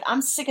 and you're like,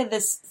 I'm sick of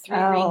this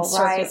 3-ring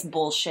circus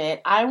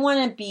bullshit. I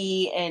want to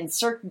be in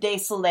Cirque du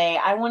Soleil.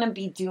 I want to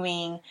be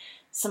doing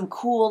some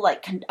cool,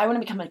 like, I want to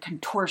become a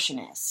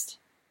contortionist.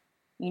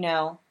 You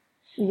know?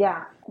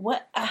 Yeah.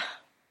 What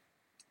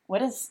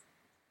does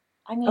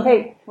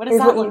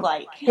that look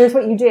like? Here's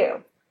what you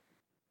do.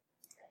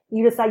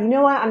 You decide, you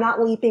know what? I'm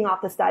not leaping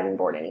off this diving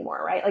board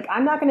anymore, right? Like,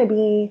 I'm not going to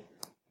be,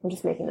 I'm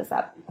just making this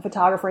up, a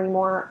photographer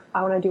anymore.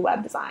 I want to do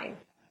web design.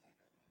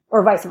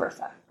 Or vice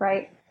versa,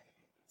 right?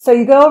 So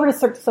you go over to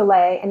Cirque du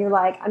Soleil and you're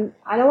like,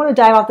 I don't want to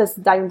dive off this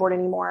diving board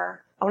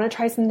anymore. I want to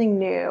try something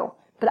new.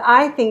 But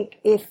I think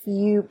if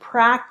you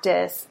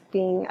practice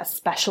being a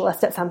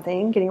specialist at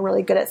something, getting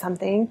really good at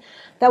something,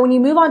 that when you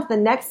move on to the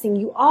next thing,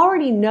 you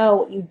already know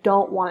what you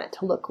don't want it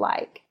to look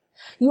like.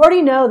 You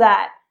already know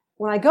that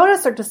when I go to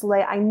Cirque du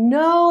Soleil, I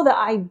know that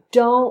I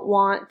don't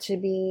want to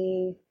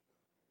be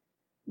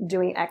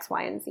doing X,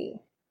 Y, and Z.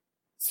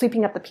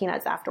 Sweeping up the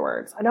peanuts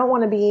afterwards. I don't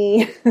want to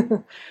be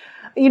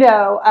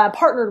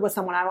partnered with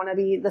someone. I want to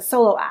be the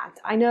solo act.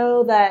 I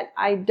know that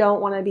I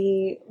don't want to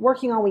be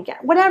working all weekend.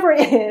 Whatever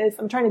it is,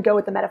 I'm trying to go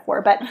with the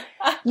metaphor, but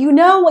you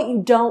know what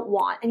you don't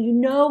want, and you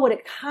know what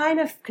it kind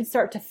of could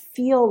start to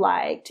feel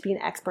like to be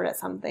an expert at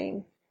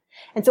something.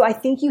 And so I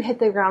think you hit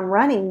the ground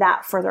running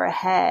that further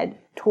ahead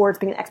towards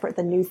being an expert at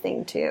the new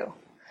thing too.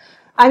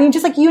 I mean,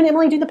 just like you and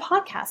Emily do the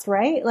podcast,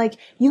 right? Like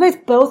you guys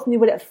both knew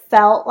what it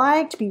felt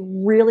like to be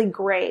really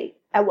great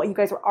at what you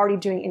guys were already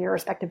doing in your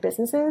respective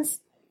businesses.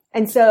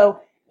 And so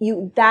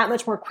you that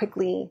much more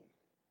quickly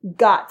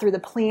got through the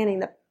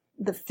planning,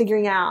 the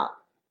figuring out,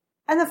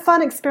 and the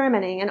fun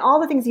experimenting and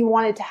all the things you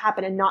wanted to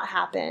happen and not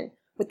happen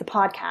with the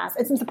podcast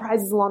and some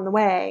surprises along the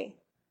way.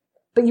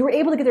 But you were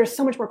able to get there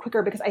so much more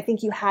quicker because I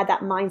think you had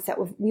that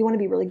mindset of we want to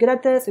be really good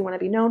at this. We want to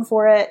be known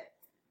for it.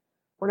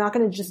 We're not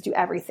going to just do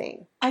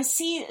everything. I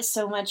see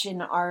so much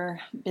in our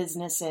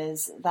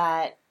businesses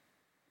that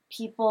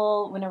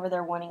people, whenever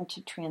they're wanting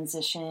to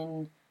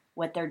transition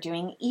what they're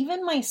doing,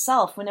 even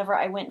myself, whenever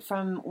I went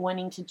from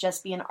wanting to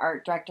just be an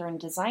art director and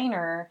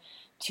designer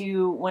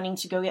to wanting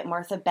to go get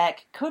Martha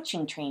Beck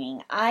coaching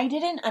training, I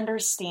didn't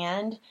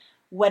understand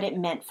what it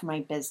meant for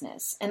my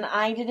business. And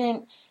I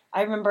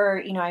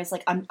remember, I was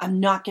like, I'm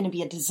not going to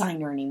be a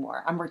designer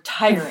anymore. I'm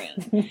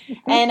retiring.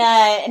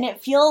 and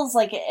it feels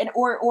like it,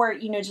 or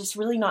just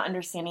really not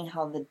understanding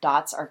how the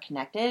dots are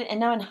connected. And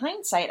now in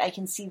hindsight, I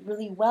can see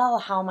really well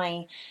how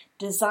my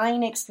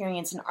design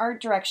experience and art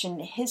direction,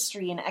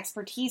 history and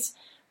expertise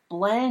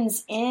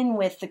blends in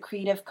with the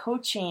creative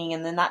coaching.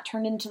 And then that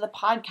turned into the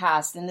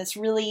podcast and this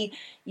really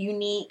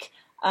unique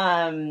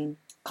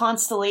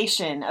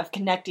constellation of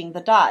connecting the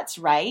dots,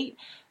 right?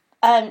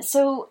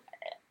 So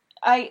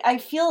I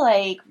feel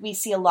like we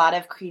see a lot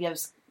of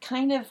creatives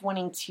kind of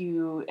wanting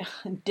to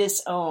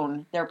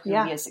disown their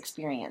previous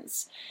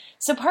experience.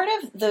 So part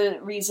of the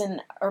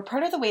reason, or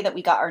part of the way that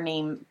we got our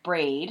name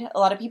Braid, a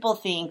lot of people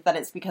think that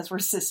it's because we're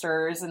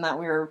sisters and that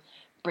we were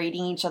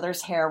braiding each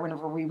other's hair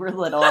whenever we were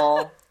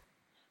little,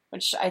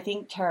 which I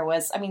think Tara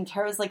was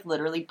like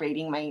literally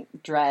braiding my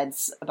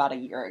dreads about a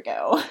year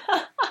ago.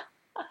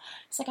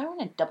 It's like, I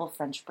want a double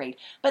French braid,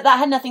 but that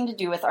had nothing to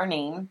do with our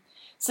name.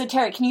 So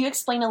Tara, can you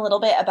explain a little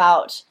bit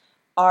about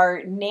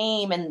our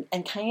name and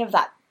kind of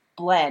that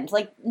blend,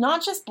 like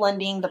not just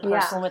blending the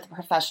personal with the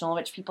professional,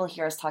 which people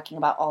hear us talking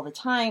about all the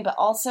time, but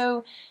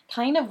also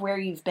kind of where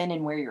you've been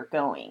and where you're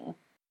going.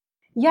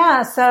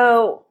 Yeah.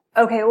 So,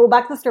 okay. Well,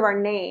 back to the story of our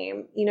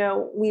name,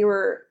 we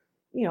were,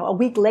 a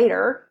week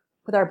later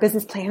with our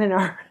business plan and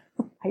our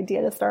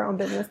idea to start our own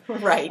business.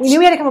 Right. We knew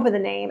we had to come up with a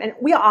name, and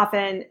we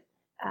often,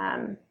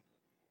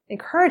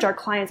 encourage our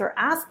clients or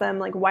ask them,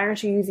 like, why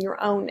aren't you using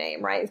your own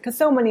name? Right. Because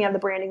so many of the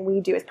branding we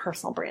do is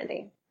personal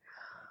branding,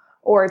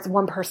 or it's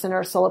one person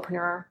or a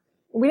solopreneur.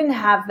 We didn't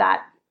have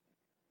that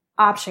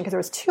option because there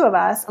was two of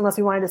us, unless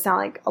we wanted to sound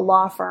like a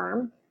law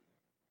firm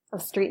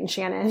of Street and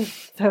Shannon.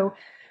 So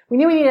we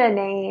knew we needed a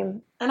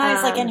name. And I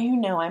was like, and who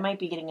knows, I might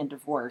be getting a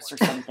divorce or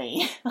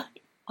something.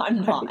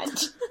 I'm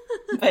not.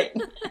 But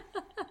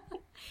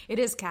it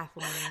is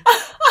Kathleen.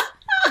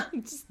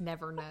 You just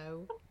never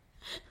know.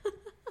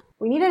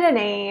 We needed a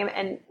name,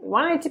 and we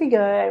wanted it to be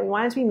good. We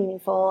wanted it to be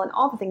meaningful, and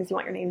all the things you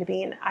want your name to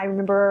be. And I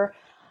remember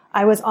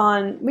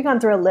we gone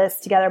through a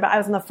list together, but I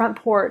was on the front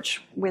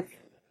porch with,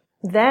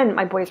 then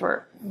my boys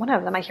were, one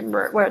of them, I can't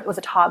remember, where it was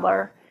a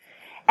toddler.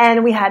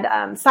 And we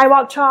had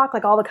sidewalk chalk,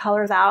 like all the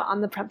colors out on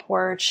the front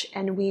porch,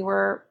 and we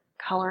were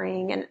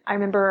coloring. And I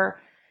remember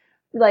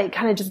like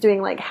kind of just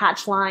doing like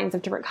hatch lines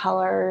of different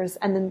colors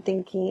and then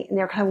thinking, and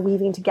they were kind of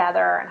weaving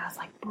together. And I was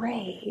like,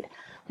 Braid.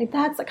 Like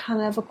that's a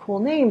kind of a cool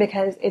name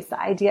because it's the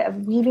idea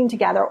of weaving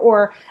together.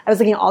 Or I was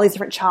looking at all these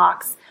different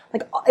chalks.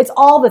 Like it's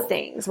all the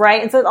things,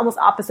 right? And so it's almost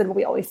opposite of what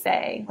we always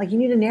say. Like you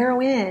need to narrow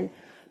in,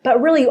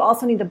 but really you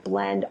also need to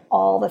blend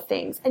all the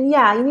things. And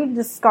yeah, you need to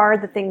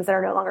discard the things that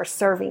are no longer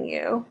serving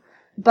you.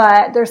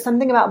 But there's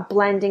something about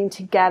blending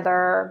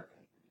together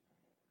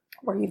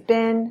where you've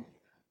been,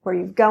 where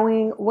you're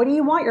going. What do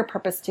you want your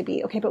purpose to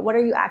be? Okay, but what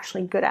are you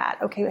actually good at?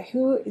 Okay,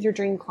 who is your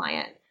dream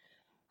client?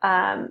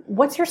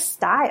 What's your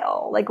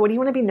style? Like, what do you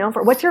want to be known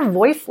for? What's your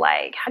voice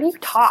like? How do you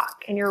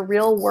talk in your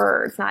real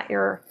words, not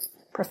your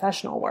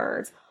professional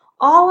words?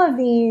 All of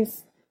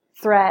these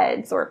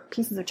threads or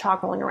pieces of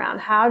chalk rolling around,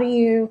 how do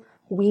you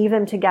weave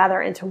them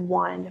together into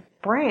one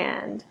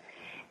brand?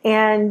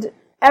 And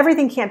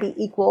everything can't be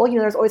equal.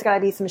 There's always got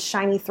to be some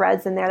shiny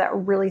threads in there that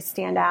really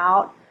stand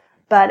out.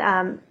 But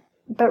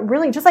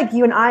really, just like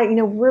you and I,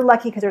 we're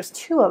lucky because there's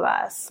two of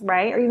us,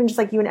 right? Or even just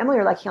like you and Emily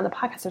are lucky on the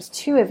podcast, there's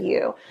two of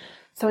you.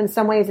 So in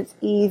some ways, it's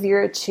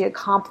easier to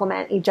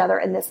complement each other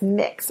in this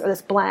mix or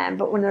this blend.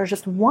 But when there's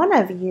just one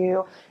of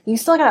you, you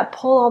still got to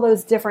pull all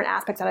those different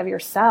aspects out of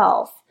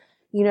yourself.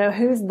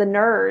 Who's the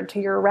nerd to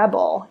your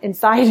rebel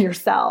inside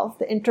yourself,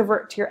 the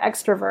introvert to your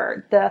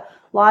extrovert, the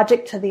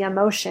logic to the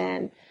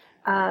emotion.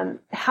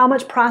 How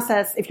much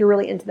process, if you're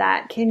really into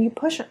that, can you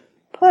push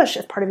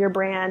as part of your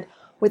brand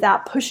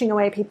without pushing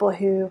away people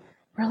who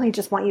really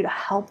just want you to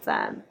help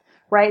them,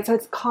 right? So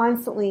it's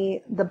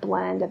constantly the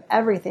blend of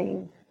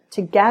everything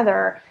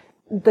together.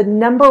 The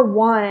number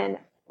one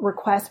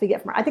requests we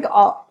get from, I think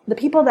all the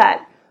people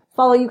that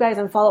follow you guys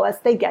and follow us,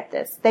 they get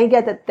this. They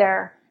get that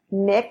their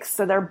mix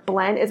or their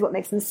blend is what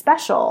makes them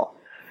special.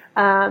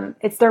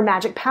 It's their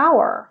magic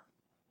power.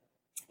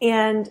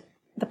 And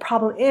the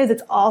problem is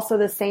it's also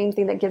the same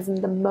thing that gives them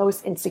the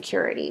most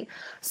insecurity.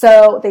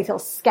 So they feel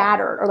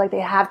scattered, or like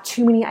they have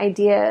too many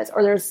ideas,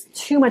 or there's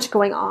too much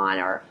going on,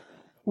 or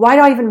why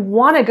do I even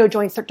want to go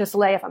join Cirque du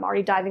Soleil if I'm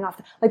already diving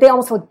off? Like they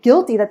almost feel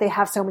guilty that they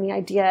have so many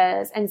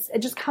ideas. And it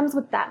just comes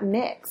with that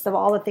mix of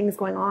all the things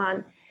going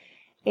on.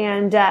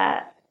 And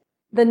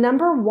the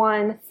number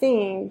one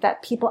thing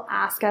that people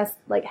ask us,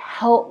 like,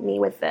 help me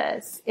with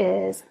this,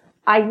 is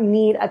I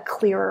need a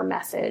clearer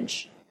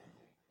message.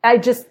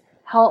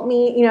 Help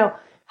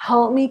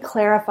me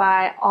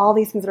clarify all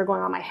these things that are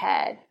going on in my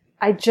head.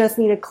 I just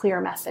need a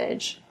clear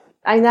message.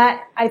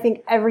 I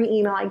think every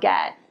email I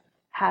get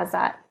has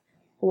that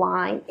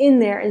line in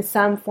there in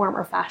some form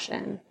or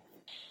fashion.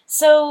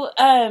 So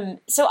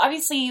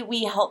obviously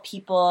we help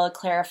people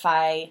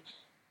clarify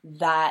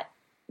that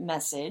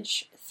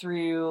message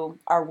through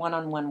our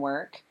one-on-one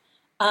work.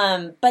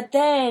 But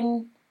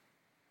then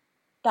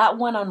that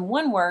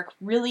one-on-one work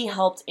really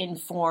helped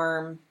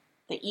inform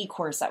the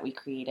e-course that we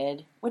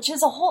created, which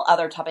is a whole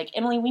other topic.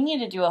 Emily, we need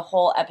to do a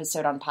whole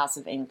episode on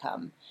passive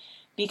income,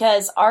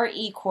 because our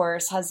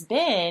e-course has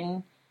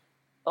been,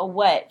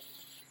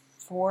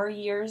 4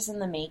 years in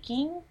the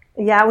making?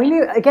 Yeah, we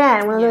knew,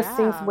 again, one of those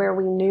things where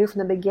we knew from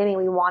the beginning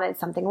we wanted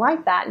something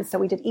like that. And so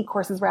we did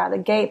e-courses right out of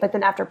the gate. But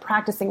then after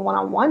practicing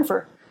one-on-one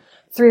for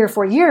 3 or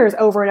 4 years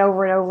over and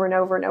over and over and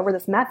over and over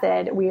this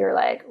method, we were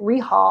like,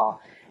 rehaul.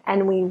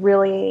 And we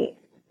really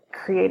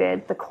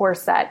created the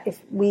course that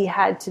if we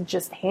had to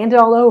just hand it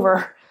all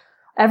over,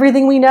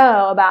 everything we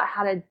know about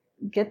how to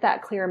get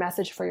that clear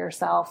message for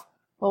yourself,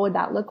 what would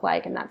that look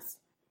like? And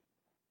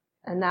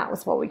that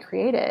was what we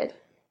created.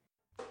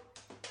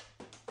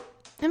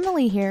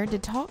 Emily here to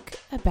talk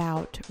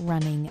about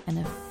running an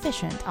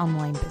efficient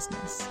online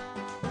business.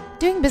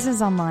 Doing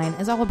business online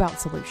is all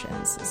about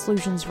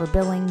solutions for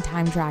billing,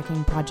 time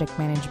tracking, project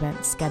management,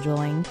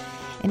 scheduling,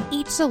 and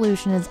each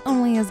solution is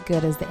only as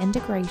good as the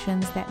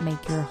integrations that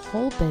make your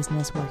whole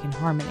business work in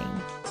harmony.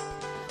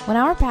 When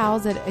our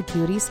pals at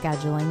Acuity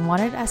Scheduling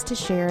wanted us to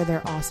share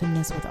their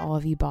awesomeness with all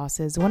of you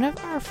bosses, one of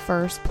our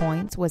first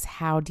points was,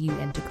 how do you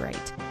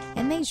integrate?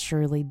 And they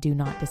surely do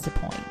not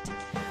disappoint.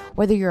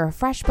 Whether you're a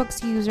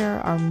FreshBooks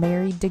user or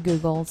married to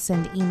Google,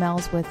 send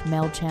emails with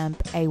MailChimp,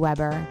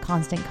 Aweber,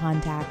 Constant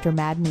Contact, or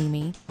Mad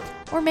Mimi,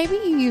 or maybe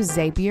you use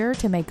Zapier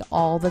to make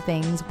all the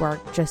things work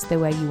just the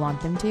way you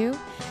want them to,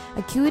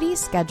 Acuity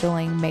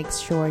Scheduling makes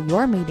sure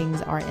your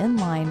meetings are in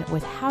line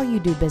with how you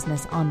do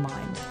business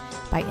online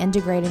by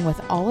integrating with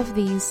all of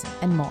these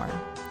and more.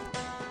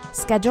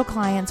 Schedule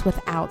clients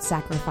without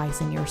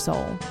sacrificing your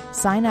soul.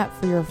 Sign up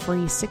for your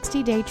free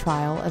 60-day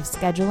trial of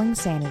Scheduling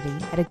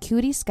Sanity at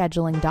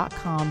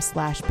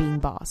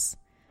acuityscheduling.com/beingboss.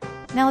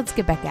 Now let's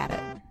get back at it.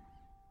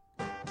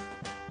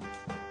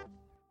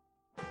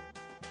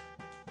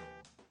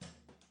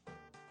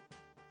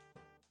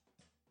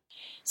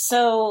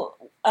 So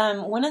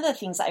one of the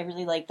things I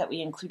really like that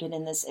we included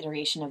in this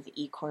iteration of the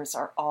e-course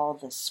are all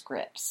the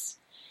scripts.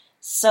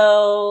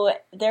 So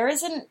there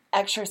is an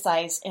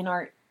exercise in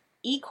our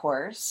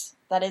e-course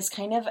that is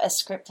kind of a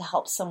script to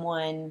help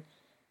someone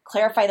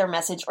clarify their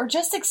message or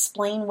just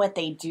explain what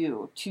they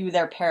do to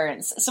their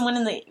parents. Someone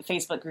in the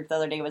Facebook group the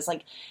other day was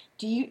like,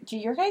 do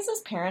your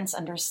guys' parents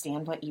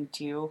understand what you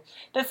do?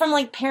 But from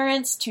like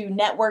parents to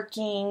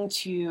networking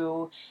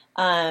to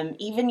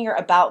even your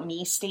about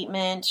me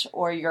statement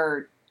or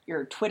your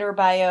Twitter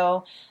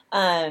bio,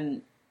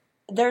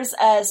 there's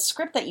a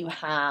script that you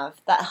have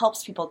that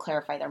helps people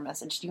clarify their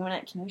message.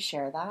 Can you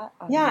share that?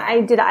 Yeah,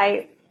 I did.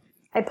 I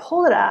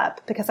pulled it up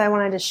because I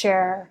wanted to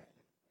share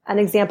an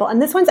example. And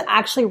this one's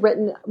actually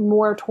written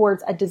more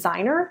towards a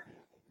designer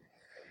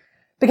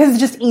because it's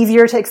just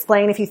easier to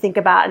explain if you think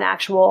about an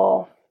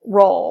actual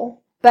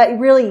role. But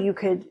really, you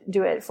could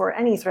do it for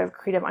any sort of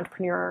creative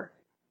entrepreneur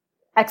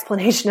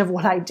explanation of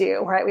what I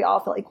do, right? We all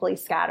feel equally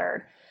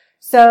scattered.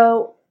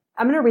 So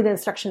I'm going to read the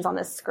instructions on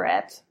this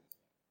script.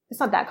 It's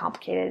not that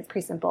complicated. It's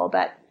pretty simple,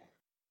 but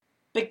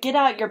get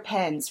out your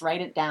pens.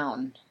 Write it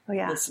down. Oh,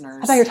 yeah. Listeners.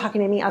 I thought you were talking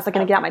to me. I was like,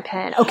 going to get out my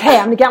pen. Okay,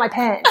 I'm going to get out my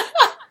pen.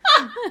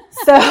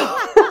 So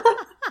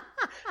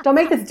don't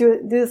make us do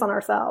this on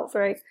ourselves,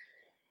 right?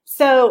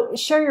 So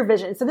share your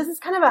vision. So this is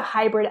kind of a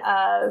hybrid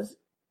of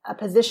a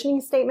positioning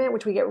statement,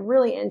 which we get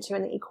really into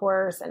in the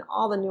e-course and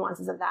all the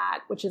nuances of that,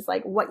 which is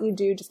like what you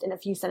do just in a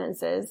few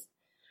sentences.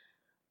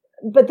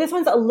 But this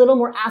one's a little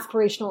more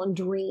aspirational and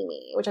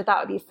dreamy, which I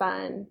thought would be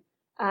fun.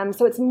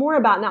 So it's more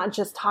about not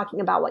just talking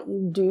about what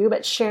you do,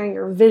 but sharing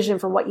your vision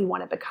for what you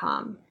want to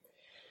become.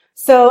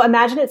 So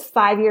imagine it's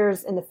 5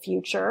 years in the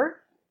future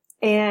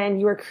and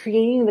you are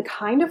creating the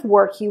kind of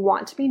work you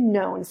want to be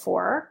known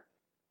for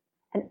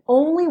and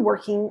only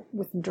working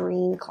with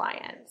dream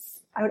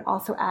clients. I would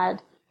also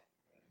add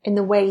in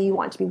the way you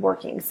want to be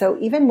working. So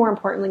even more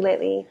importantly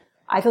lately,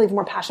 I feel even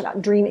more passionate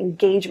about dream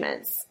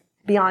engagements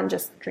beyond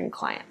just dream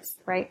clients,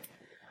 right?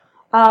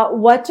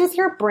 What does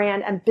your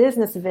brand and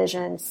business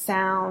vision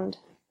sound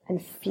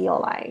and feel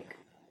like?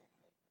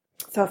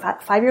 So if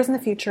 5 years in the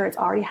future, it's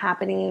already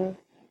happening.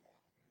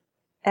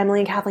 Emily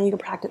and Kathleen, you can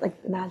practice, like,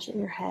 imagine it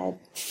in your head.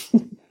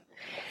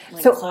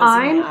 Like So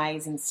closing my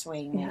eyes and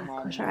swaying my head.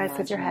 Close your eyes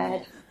with your Imagining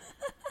head.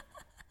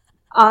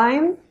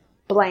 I'm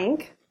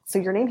blank. So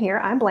your name here,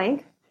 I'm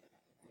blank.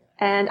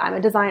 And I'm a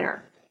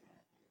designer.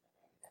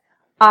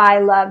 I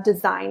love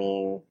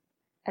designing,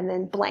 and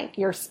then blank,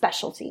 your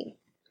specialty.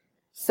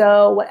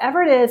 So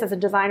whatever it is as a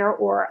designer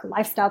or a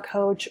lifestyle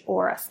coach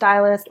or a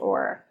stylist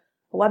or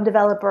a web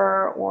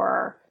developer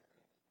or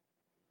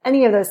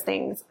any of those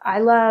things, I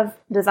love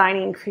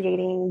designing,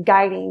 creating,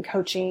 guiding,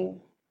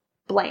 coaching,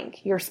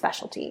 blank, your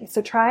specialty.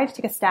 So try to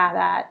take a stab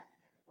at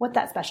what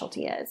that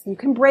specialty is. You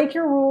can break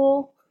your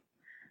rule.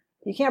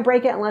 You can't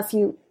break it unless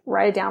you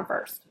write it down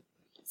first.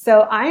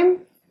 So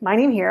my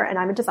name here, and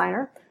I'm a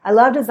designer. I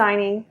love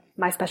designing.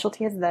 My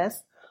specialty is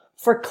this.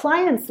 For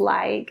clients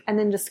like, and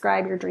then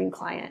describe your dream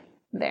client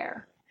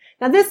there.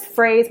 Now this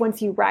phrase, once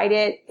you write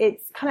it,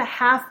 it's kind of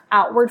half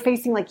outward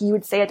facing, like you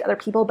would say it to other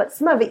people, but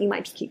some of it you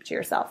might just keep to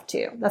yourself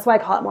too. That's why I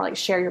call it more like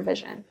share your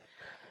vision.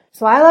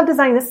 So I love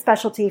designing this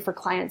specialty for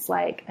clients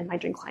like, and my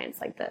dream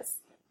clients like this.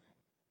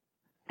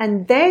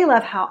 And they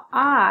love how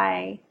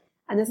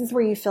and this is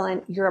where you fill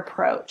in your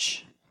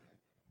approach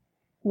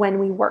when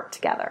we work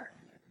together.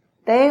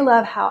 They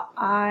love how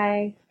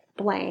I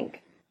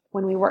blank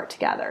when we work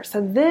together.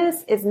 So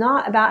this is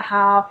not about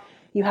how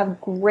you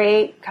have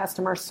great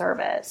customer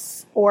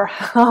service or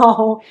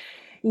how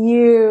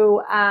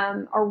you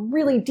are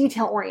really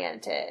detail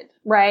oriented,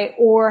 right?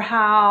 Or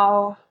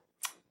how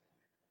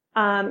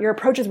your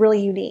approach is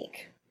really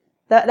unique.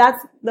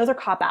 Those are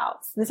cop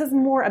outs. This is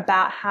more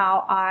about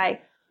how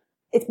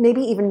it's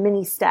maybe even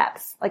mini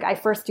steps. Like I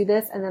first do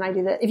this and then I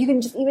do that. If you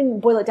can just even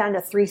boil it down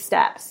to 3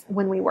 steps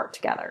when we work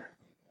together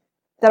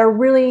that are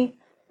really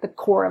the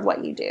core of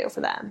what you do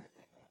for them.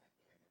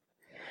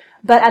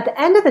 But at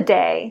the end of the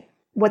day,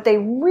 what they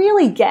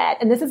really get,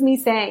 and this is me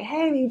saying,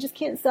 hey, you just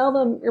can't sell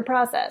them your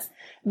process.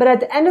 But at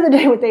the end of the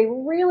day, what they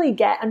really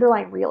get,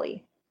 underline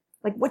really,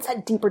 like what's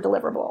that deeper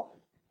deliverable?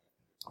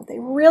 What they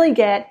really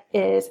get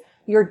is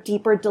your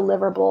deeper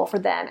deliverable for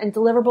them. And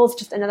deliverable is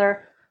just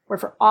another word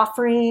for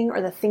offering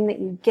or the thing that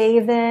you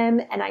gave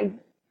them.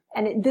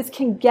 This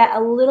can get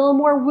a little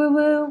more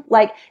woo-woo.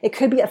 Like it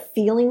could be a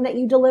feeling that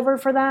you deliver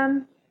for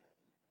them.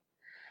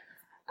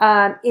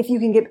 If you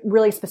can get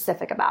really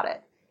specific about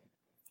it.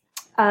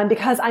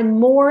 Because I'm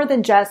more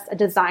than just a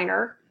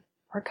designer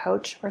or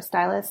coach or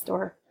stylist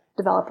or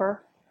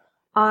developer.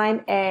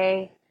 I'm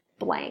a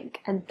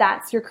blank, and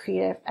that's your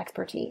creative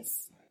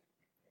expertise.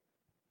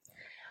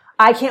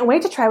 I can't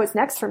wait to try what's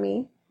next for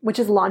me, which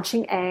is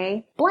launching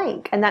a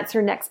blank, and that's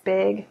your next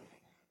big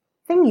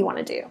thing you want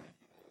to do.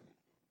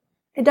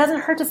 It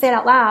doesn't hurt to say it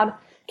out loud.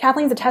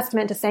 Kathleen's a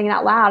testament to saying it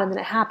out loud, and then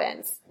it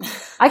happens.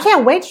 I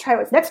can't wait to try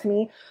what's next for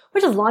me,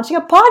 which is launching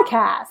a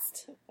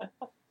podcast.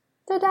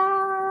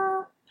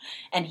 Ta-da!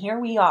 And here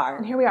we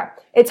are.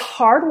 It's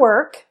hard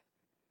work,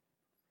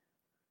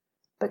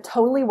 but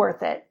totally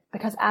worth it.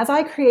 Because as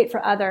I create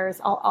for others,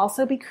 I'll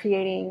also be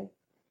creating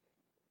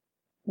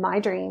my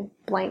dream,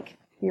 blank,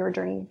 your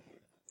dream,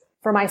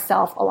 for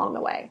myself along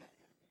the way.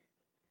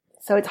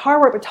 So it's hard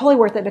work, but totally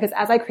worth it because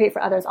as I create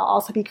for others, I'll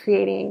also be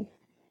creating,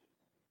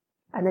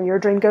 and then your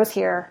dream goes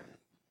here.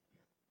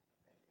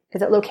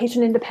 Is it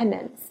location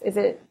independence? Is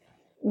it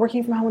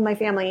working from home with my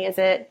family? Is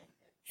it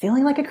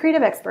feeling like a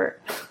creative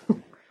expert?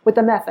 With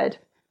the method,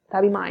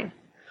 that'd be mine,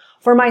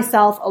 for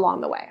myself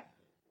along the way.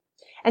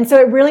 And so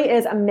it really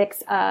is a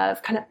mix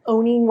of kind of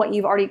owning what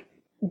you've already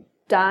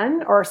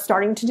done or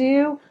starting to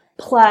do,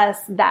 plus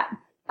that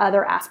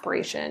other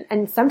aspiration.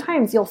 And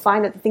sometimes you'll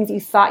find that the things that you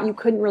thought you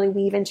couldn't really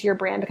weave into your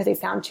brand because they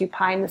sound too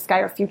pie in the sky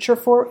or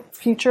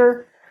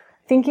future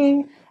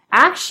thinking,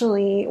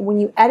 actually, when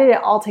you edit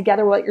it all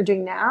together, what you're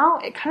doing now,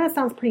 it kind of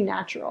sounds pretty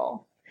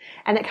natural.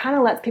 And it kind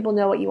of lets people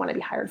know what you want to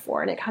be hired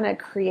for. And it kind of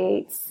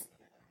creates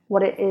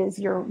what it is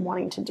you're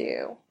wanting to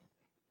do.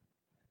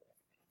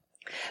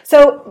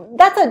 So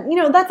that's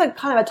a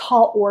kind of a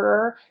tall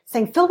order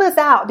saying, fill this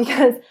out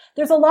because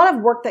there's a lot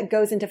of work that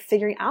goes into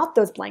figuring out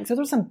those blanks. Those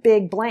are some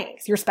big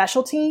blanks. Your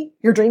specialty,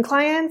 your dream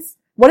clients.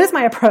 What is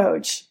my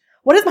approach?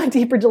 What is my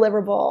deeper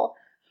deliverable?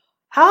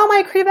 How am I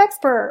a creative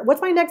expert?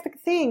 What's my next big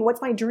thing?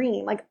 What's my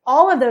dream? Like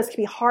all of those can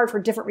be hard for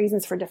different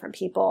reasons for different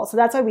people. So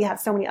that's why we have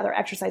so many other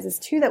exercises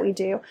too that we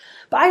do.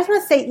 But I just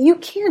want to say you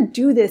can't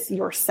do this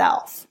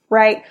yourself,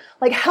 right?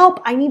 Like help,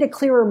 I need a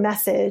clearer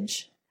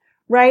message,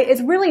 right? It's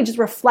really just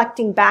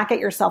reflecting back at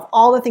yourself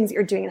all the things that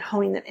you're doing and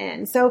honing them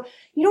in. So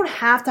you don't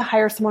have to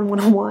hire someone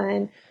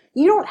one-on-one.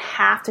 You don't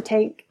have to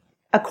take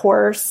a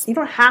course. You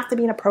don't have to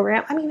be in a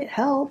program. I mean, it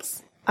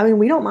helps. I mean,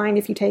 we don't mind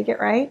if you take it,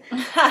 right?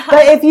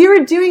 But if you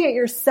were doing it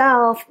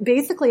yourself,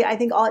 basically, I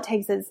think all it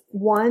takes is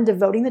 1,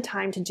 devoting the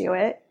time to do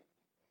it.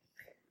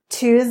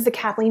 2 is the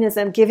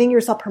Kathleenism, giving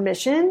yourself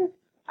permission.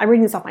 I'm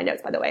reading this off my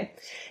notes, by the way.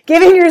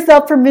 Giving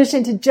yourself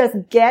permission to just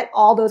get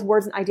all those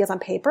words and ideas on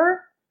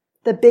paper,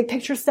 the big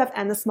picture stuff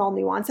and the small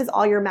nuances,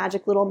 all your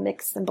magic little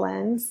mix and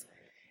blends.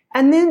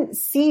 And then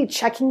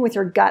checking with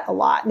your gut a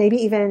lot, maybe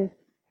even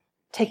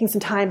taking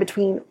some time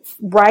between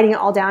writing it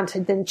all down to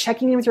then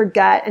checking in with your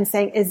gut and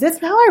saying, is this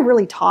how I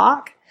really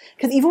talk?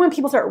 Because even when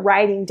people start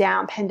writing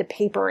down pen to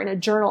paper in a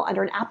journal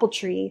under an apple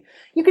tree,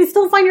 you can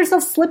still find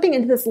yourself slipping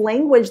into this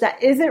language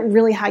that isn't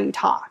really how you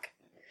talk.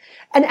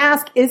 And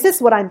ask, is this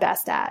what I'm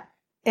best at?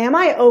 Am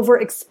I over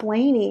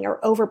explaining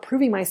or over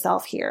proving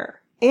myself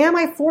here? Am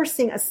I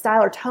forcing a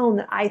style or tone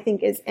that I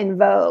think is in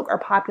vogue or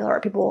popular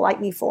or people will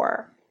like me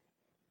for?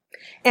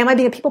 Am I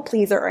being a people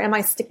pleaser or am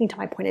I sticking to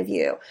my point of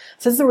view?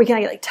 So this is where we can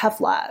get like tough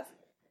love.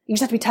 You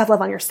just have to be tough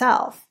love on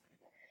yourself.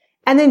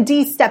 And then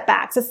D, step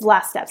back. So this is the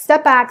last step.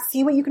 Step back,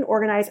 see what you can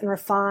organize and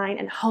refine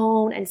and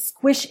hone and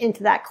squish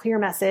into that clear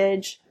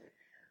message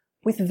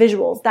with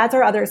visuals. That's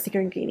our other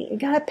secret ingredient. You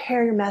got to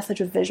pair your message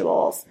with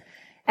visuals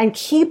and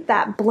keep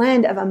that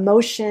blend of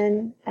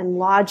emotion and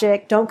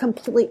logic. Don't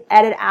completely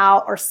edit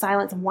out or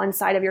silence one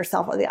side of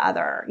yourself or the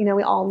other. You know,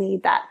 we all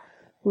need that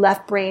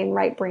left brain,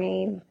 right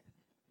brain.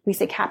 We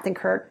say Captain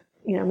Kirk,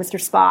 you know, Mr.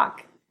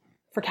 Spock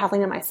for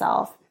Kathleen and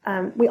myself.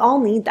 We all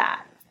need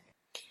that.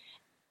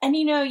 And,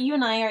 you know, you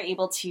and I are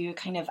able to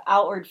kind of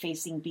outward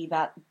facing be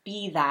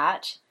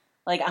that.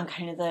 Like, I'm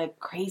kind of the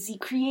crazy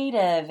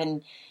creative.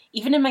 And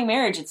even in my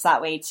marriage, it's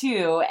that way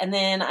too. And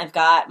then I've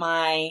got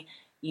my,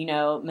 you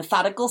know,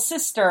 methodical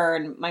sister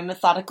and my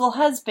methodical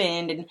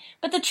husband.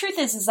 But the truth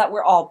is that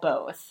we're all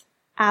both.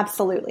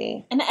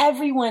 Absolutely. And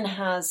everyone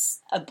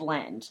has a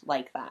blend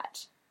like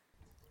that.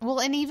 Well,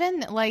 and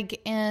even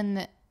like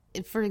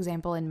for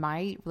example, in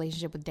my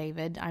relationship with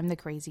David, I'm the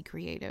crazy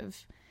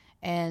creative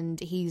and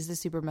he's the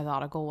super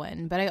methodical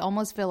one. But I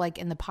almost feel like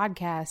in the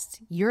podcast,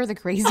 you're the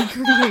crazy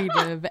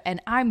creative and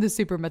I'm the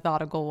super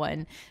methodical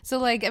one. So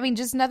like, I mean,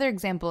 just another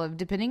example of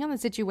depending on the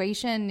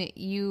situation,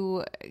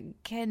 you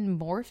can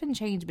morph and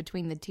change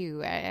between the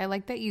two. I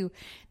like that you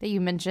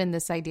mentioned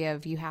this idea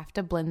of you have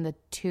to blend the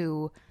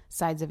two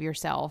sides of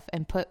yourself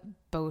and put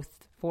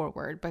both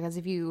forward, because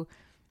if you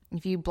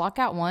block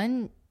out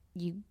one,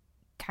 you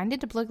kind of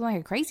end up looking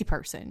like a crazy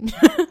person.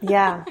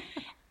 Yeah.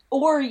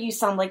 Or you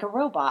sound like a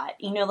robot,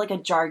 you know, like a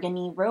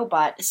jargony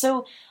robot.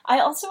 So I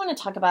also want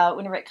to talk about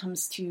whenever it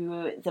comes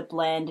to the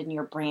blend and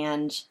your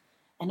brand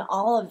and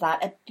all of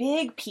that, a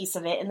big piece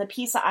of it, and the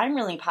piece that I'm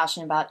really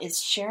passionate about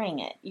is sharing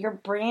it. Your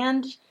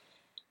brand,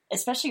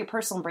 especially your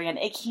personal brand,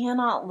 it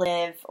cannot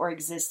live or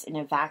exist in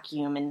a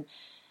vacuum.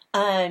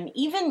 And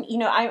even, you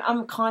know,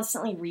 I'm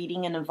constantly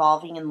reading and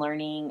evolving and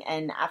learning.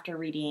 And after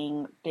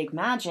reading Big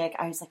Magic,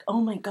 I was like, oh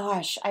my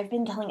gosh, I've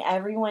been telling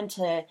everyone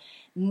to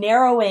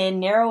narrow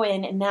in.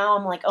 And now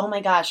I'm like, oh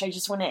my gosh, I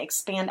just want to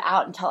expand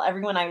out and tell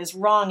everyone I was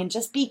wrong and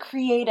just be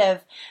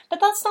creative. But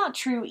that's not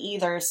true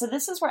either. So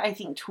this is where I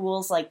think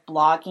tools like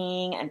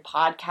blogging and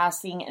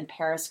podcasting and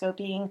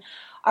periscoping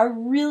are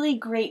really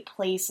great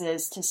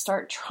places to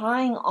start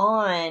trying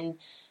on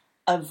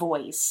a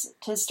voice,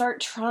 to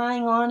start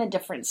trying on a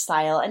different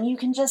style, and you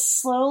can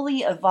just slowly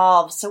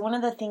evolve. So one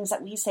of the things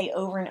that we say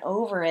over and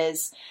over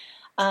is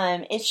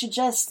it should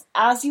just,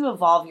 as you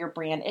evolve your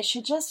brand, it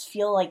should just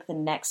feel like the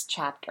next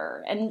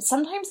chapter. And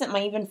sometimes it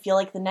might even feel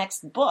like the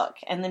next book.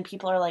 And then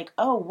people are like,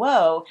 oh,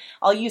 whoa.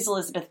 I'll use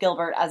Elizabeth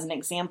Gilbert as an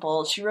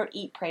example. She wrote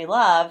Eat, Pray,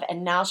 Love,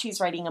 and now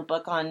she's writing a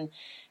book on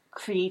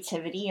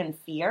creativity and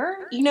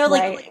fear. You know,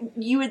 like Right.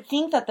 You would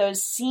think that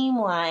those seem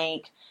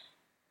like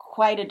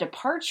quite a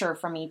departure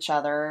from each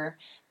other,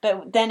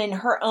 but then in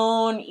her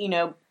own, you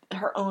know,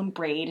 her own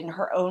braid and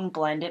her own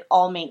blend, it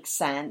all makes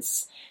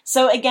sense.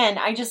 So again,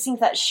 I just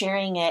think that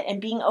sharing it and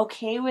being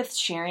okay with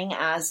sharing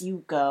as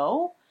you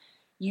go,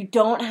 you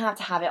don't have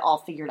to have it all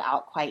figured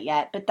out quite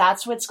yet, but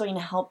that's what's going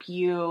to help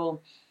you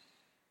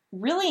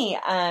really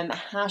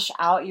hash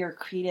out your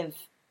creative,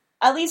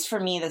 at least for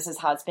me, this is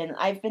how it's been.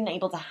 I've been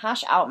able to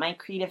hash out my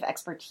creative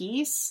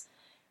expertise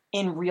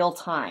in real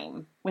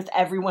time with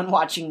everyone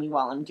watching me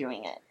while I'm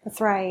doing it.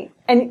 That's right.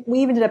 And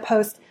we even did a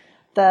post,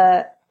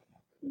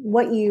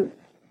 what you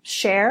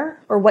share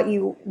or what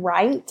you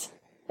write.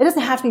 It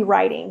doesn't have to be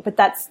writing, but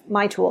that's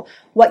my tool.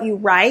 What you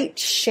write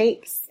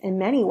shapes in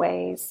many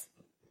ways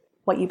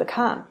what you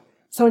become.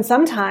 So and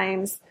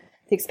sometimes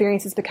the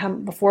experiences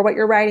become before what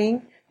you're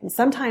writing, and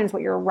sometimes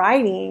what you're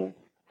writing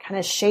kind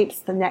of shapes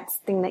the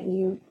next thing that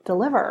you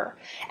deliver.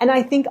 And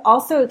I think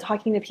also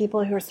talking to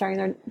people who are starting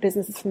their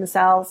businesses for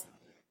themselves,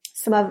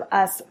 some of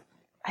us,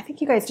 I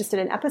think you guys just did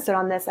an episode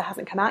on this that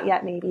hasn't come out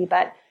yet maybe,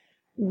 but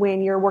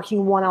when you're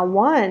working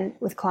one-on-one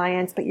with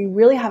clients, but you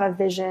really have a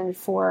vision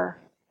for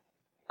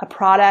a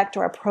product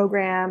or a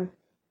program,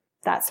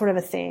 that sort of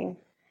a thing,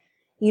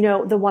 you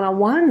know, the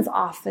one-on-ones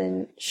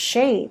often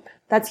shape,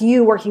 that's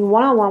you working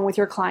one-on-one with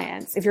your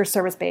clients, if you're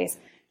service-based,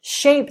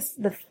 shapes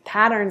the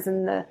patterns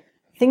and the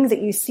things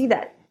that you see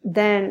that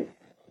then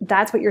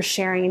that's what you're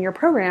sharing in your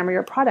program or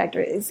your product.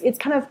 It's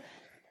kind of,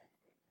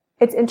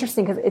 it's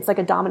interesting because it's like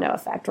a domino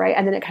effect, right?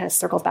 And then it kind of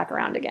circles back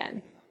around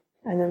again.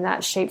 And then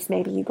that shapes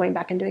maybe you going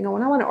back and doing a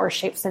one-on-one, or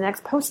shapes the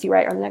next post you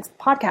write or the next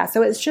podcast.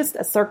 So it's just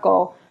a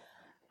circle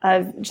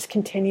of just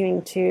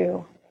continuing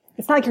to,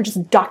 it's not like you're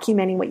just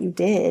documenting what you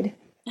did.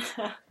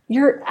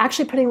 You're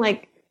actually putting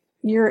like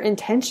your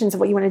intentions of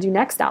what you want to do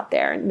next out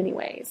there in many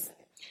ways.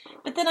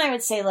 But then I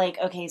would say, like,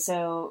 okay,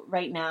 so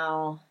right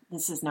now,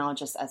 this is now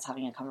just us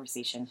having a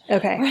conversation.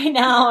 Okay. Right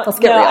now, Let's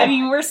get real. I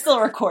mean, we're still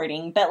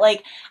recording, but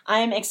like,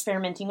 I'm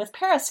experimenting with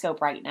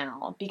Periscope right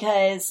now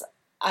because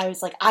I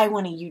was like, I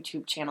want a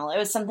YouTube channel. It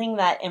was something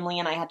that Emily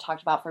and I had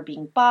talked about for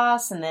Being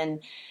Boss, and then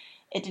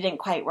it didn't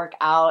quite work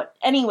out.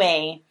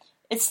 Anyway,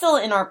 it's still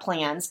in our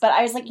plans, but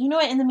I was like, you know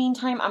what? In the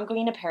meantime, I'm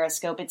going to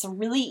Periscope. It's a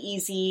really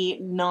easy,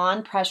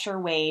 non-pressure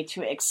way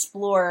to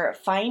explore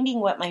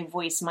finding what my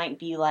voice might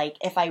be like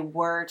if I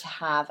were to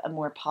have a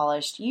more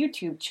polished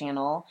YouTube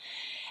channel.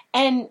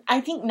 And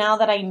I think now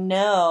that I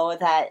know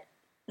that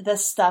the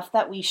stuff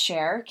that we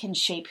share can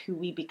shape who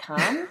we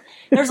become,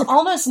 there's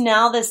almost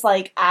now this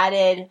like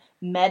added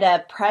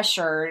meta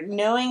pressure,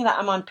 knowing that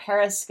I'm on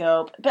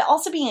Periscope, but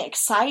also being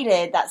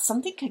excited that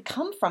something could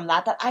come from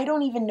that I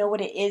don't even know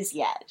what it is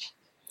yet.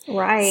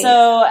 Right.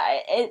 So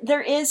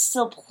there is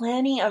still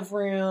plenty of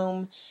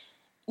room,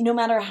 no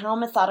matter how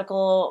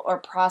methodical or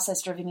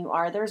process driven you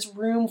are, there's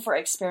room for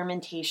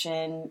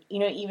experimentation. You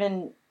know,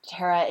 even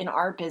Tara, in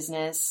our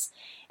business,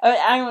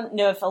 I don't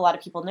know if a lot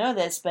of people know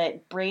this,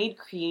 but Braid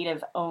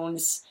Creative and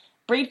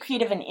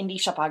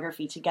Indie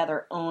Shopography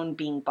together own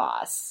Being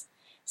Boss.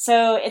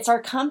 So it's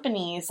our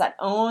companies that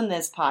own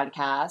this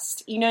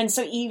podcast, you know, and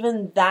so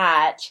even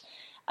that,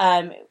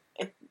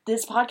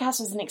 this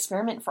podcast is an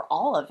experiment for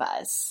all of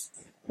us.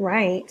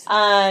 Right.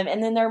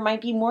 And then there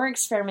might be more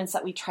experiments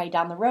that we try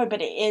down the road,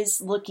 but it is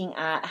looking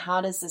at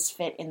how does this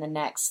fit in the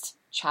next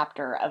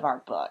chapter of our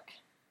book.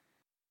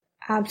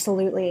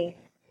 Absolutely.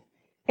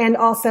 And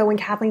also when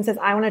Kathleen says,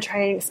 I want to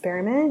try an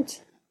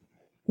experiment,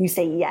 you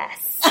say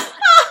yes.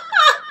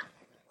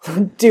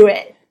 Do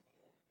it.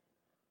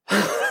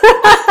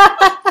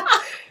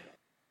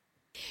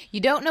 You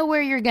don't know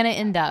where you're going to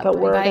end up, but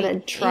we're by going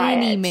to try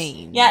any it.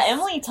 means. Yeah,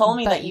 Emily told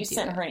me But that you you do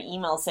sent it. her an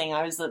email saying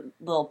I was a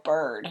little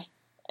bird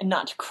and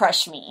not to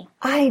crush me.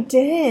 I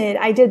did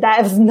that.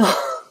 It was not.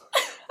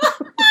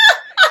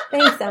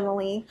 Thanks,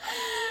 Emily.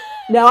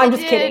 No, I'm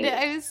just kidding.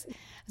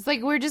 It's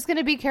like, we're just going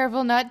to be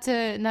careful not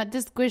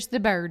to squish the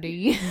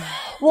birdie.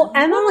 Well,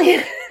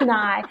 Emily and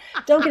I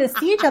don't get to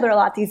see each other a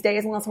lot these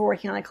days unless we're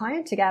working on a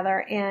client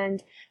together.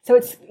 And so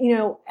it's, you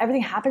know,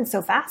 everything happens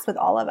so fast with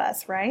all of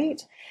us,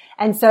 right?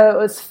 And so it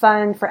was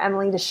fun for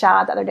Emily to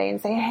shout out the other day and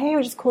say, hey, it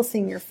was just cool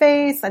seeing your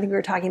face. I think we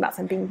were talking about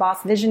some Being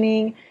Boss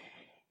visioning.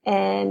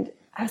 And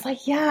I was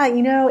like, yeah,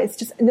 you know, it's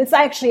just, and this is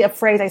actually a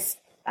phrase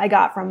I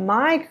got from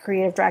my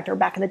creative director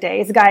back in the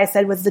day. The guy I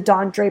said was the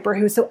Don Draper,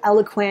 who was so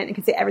eloquent and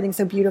could say everything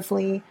so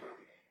beautifully.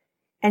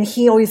 And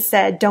he always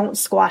said, don't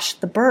squash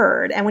the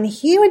bird. And when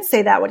he would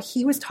say that, what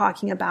he was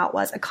talking about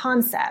was a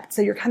concept.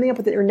 So you're coming up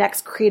with your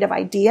next creative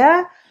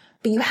idea,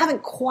 but you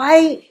haven't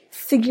quite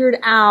figured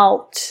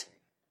out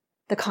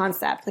the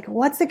concept. Like,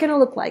 what's it going to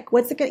look like?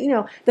 What's it going to, you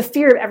know, the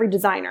fear of every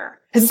designer.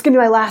 Is this going to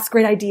be my last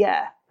great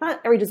idea?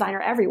 Not every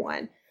designer,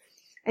 everyone.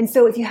 And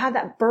so if you have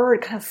that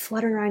bird kind of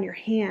fluttering around your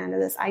hand or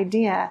this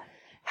idea,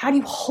 how do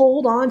you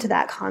hold on to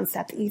that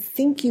concept that you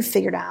think you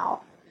figured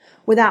out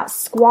without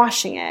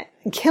squashing it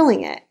and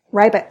killing it,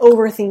 right? By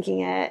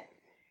overthinking it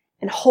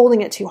and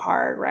holding it too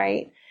hard,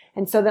 right?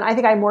 And so then I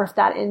think I morphed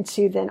that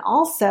into then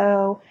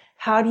also,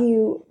 how do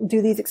you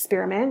do these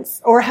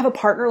experiments or have a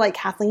partner like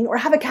Kathleen or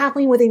have a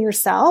Kathleen within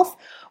yourself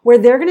where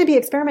they're going to be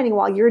experimenting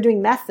while you're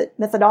doing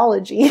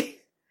methodology.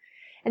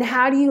 And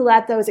how do you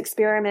let those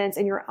experiments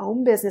in your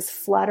own business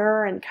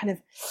flutter and kind of,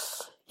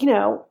 you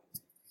know,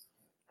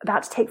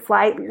 about to take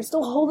flight, but you're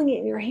still holding it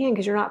in your hand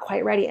because you're not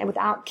quite ready and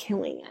without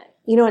killing it,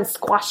 you know, and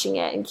squashing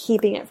it and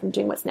keeping it from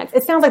doing what's next.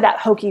 It sounds like that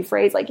hokey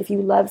phrase, like if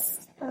you love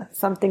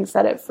something,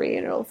 set it free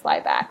and it'll fly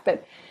back.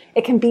 But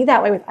it can be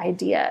that way with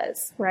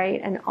ideas, right?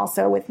 And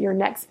also with your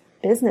next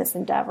business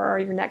endeavor or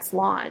your next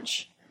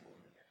launch.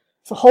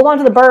 So hold on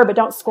to the bird, but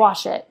don't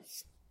squash it.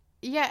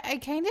 Yeah, I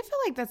kind of feel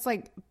like that's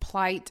like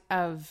plight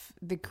of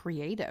the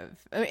creative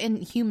and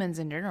humans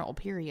in general,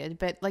 period.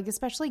 But like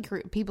especially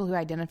people who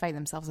identify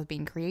themselves as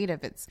being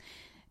creative, it's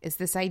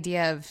this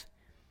idea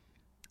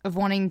of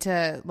wanting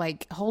to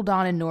like hold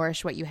on and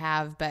nourish what you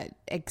have, but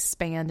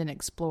expand and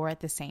explore at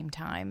the same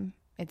time.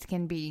 It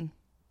can be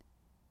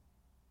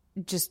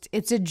just,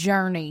 it's a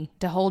journey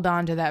to hold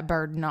on to that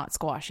bird and not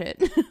squash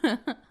it.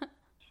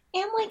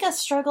 And like a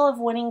struggle of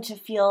wanting to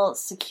feel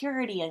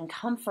security and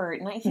comfort.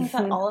 And I think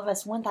that all of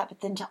us want that,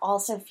 but then to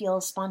also feel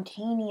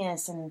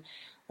spontaneous and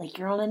like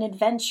you're on an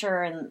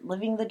adventure and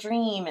living the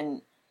dream.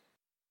 And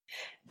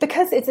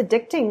because it's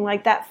addicting,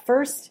 like that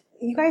first,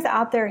 you guys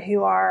out there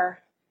who are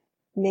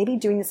maybe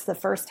doing this for the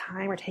first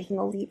time or taking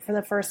a leap for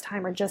the first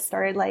time or just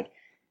started, like,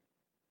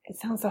 it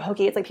sounds so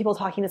hokey. It's like people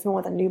talking to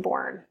someone with a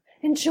newborn.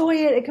 Enjoy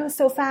it. It goes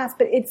so fast,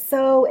 but it's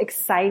so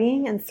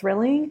exciting and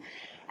thrilling.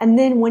 And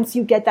then once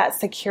you get that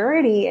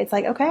security, it's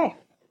like, okay,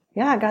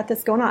 yeah, I got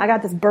this going on. I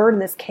got this bird in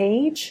this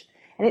cage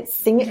and it's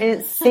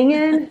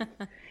singing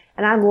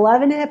and I'm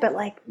loving it. But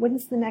like,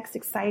 when's the next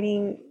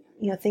exciting,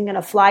 you know, thing going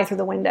to fly through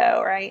the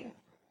window? Right.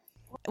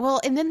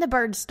 Well, and then the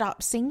bird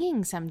stops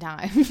singing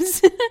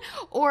sometimes.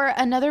 Or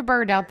another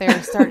bird out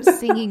there starts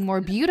singing more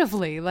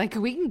beautifully. Like,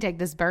 we can take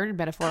this bird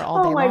metaphor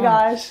all day long. Oh my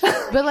gosh.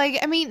 But, like,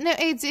 I mean, no,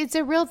 it's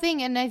a real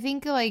thing. And I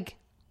think, like,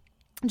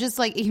 just,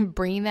 like, even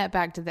bringing that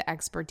back to the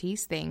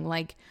expertise thing.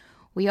 Like,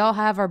 we all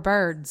have our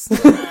birds.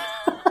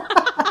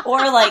 Or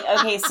like,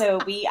 okay, so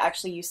we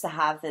actually used to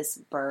have this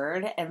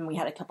bird, and we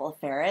had a couple of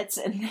ferrets,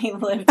 and they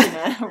lived in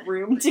a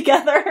room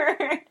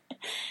together.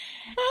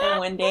 And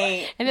one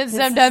day... And then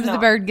sometimes the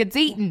bird gets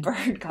eaten.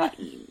 Bird got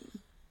eaten.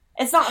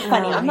 It's not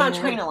funny. I'm not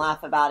trying to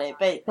laugh about it,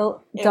 but...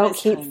 Well, don't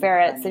keep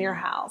ferrets in your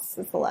house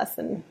is the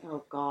lesson.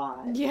 Oh,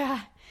 God. Yeah.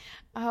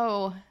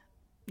 Oh,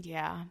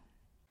 yeah.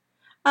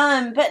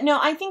 But no,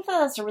 I think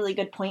that's a really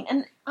good point.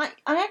 And I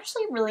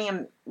actually really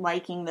am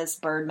liking this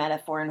bird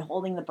metaphor and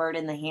holding the bird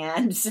in the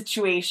hand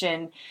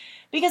situation.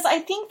 Because I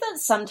think that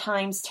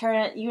sometimes,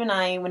 Tara, you and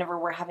I, whenever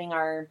we're having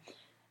our...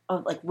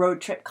 like road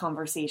trip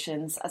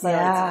conversations, as I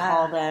like to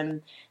call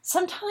them,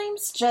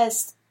 sometimes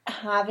just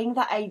having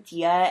the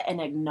idea and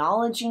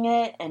acknowledging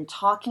it and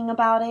talking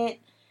about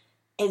it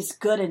is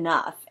good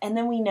enough. And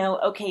then we know,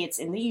 okay, it's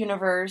in the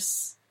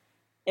universe.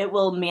 It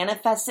will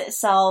manifest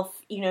itself,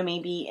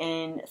 maybe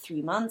in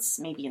 3 months,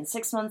 maybe in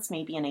 6 months,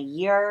 maybe in a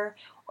year,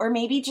 or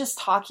maybe just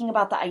talking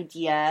about the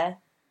idea,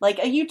 like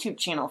a YouTube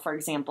channel, for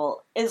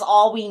example, is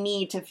all we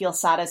need to feel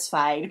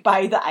satisfied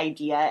by the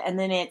idea. And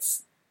then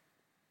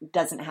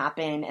doesn't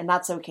happen, and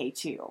that's okay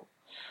too.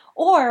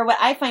 Or what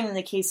I find in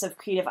the case of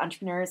creative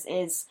entrepreneurs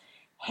is,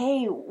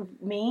 hey,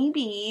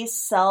 maybe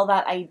sell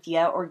that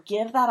idea or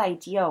give that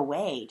idea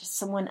away to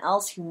someone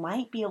else who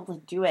might be able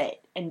to do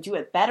it and do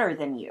it better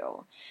than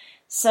you.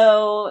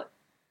 So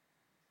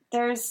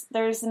there's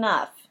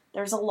enough.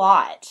 There's a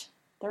lot.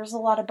 There's a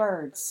lot of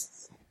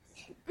birds.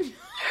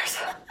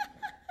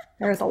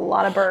 There's a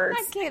lot of birds.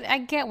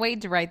 I can't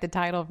wait to write the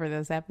title for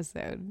this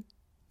episode.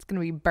 It's going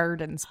to be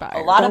bird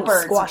inspired. A lot of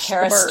birds with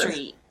Tara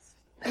Street.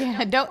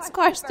 Yeah, don't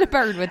squash the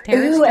bird with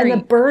Tara Ooh, Street. and the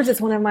birds is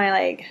one of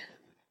my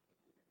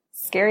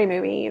scary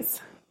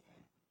movies.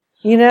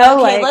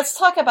 Okay, let's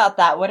talk about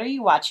that. What are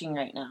you watching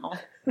right now?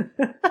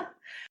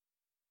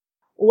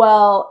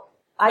 Well,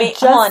 Wait,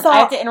 hold on. I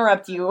have to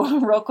interrupt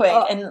you real quick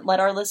and let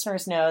our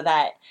listeners know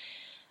that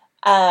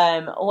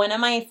one of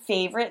my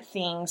favorite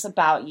things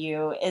about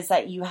you is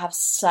that you have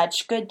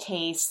such good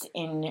taste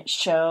in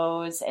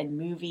shows and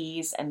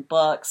movies and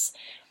books.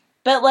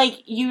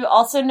 But, you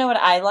also know what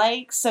I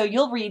like, so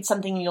you'll read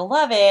something and you'll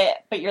love it,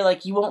 but you're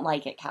like, you won't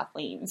like it,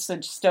 Kathleen, so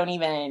just don't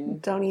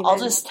even. I'll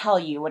just tell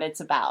you what it's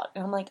about.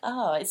 And I'm like,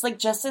 oh, it's,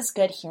 just as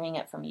good hearing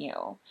it from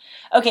you.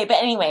 Okay,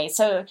 but anyway,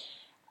 so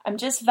I'm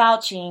just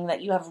vouching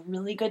that you have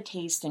really good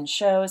taste in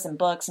shows and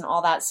books and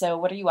all that, so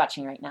what are you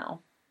watching right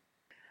now?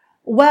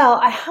 Well,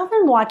 I have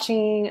been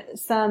watching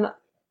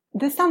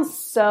this sounds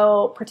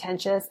so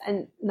pretentious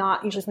and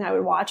not usually something I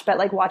would watch,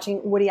 but,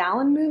 watching Woody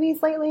Allen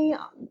movies lately.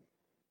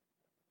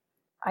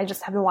 I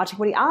just have been watching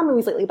Woody Allen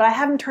movies lately, but I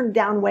haven't turned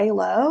down way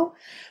low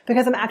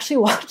because I'm actually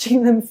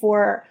watching them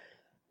for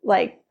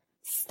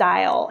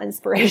style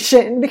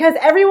inspiration, because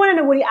everyone in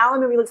a Woody Allen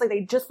movie looks like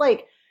they just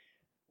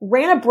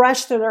ran a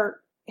brush through their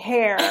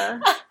hair.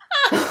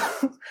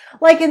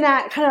 In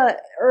that kind of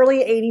early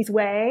 80s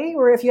way,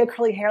 where if you had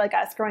curly hair like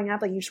us growing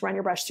up, you just run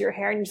your brush through your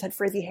hair and you just had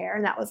frizzy hair,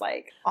 and that was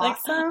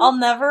awesome. I'll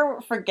never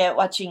forget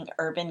watching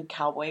Urban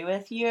Cowboy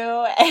with you,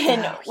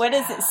 and what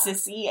is it,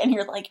 Sissy? And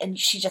you're and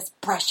she just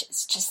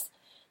brushes,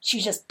 she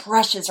just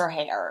brushes her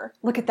hair.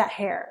 Look at that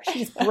hair. She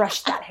just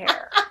brushed that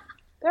hair.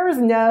 There was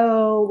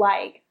no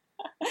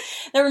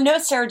there were no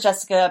Sarah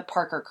Jessica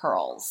Parker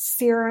curls,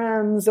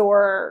 serums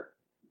or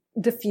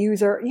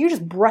diffuser. You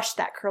just brushed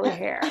that curly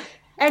hair.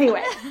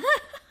 Anyway,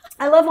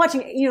 I love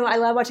watching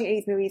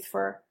 80s movies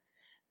for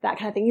that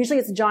kind of thing. Usually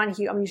it's John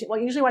Hughes. I'm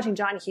usually watching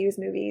John Hughes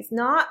movies,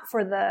 not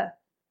for the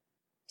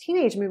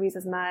teenage movies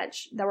as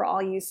much that we're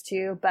all used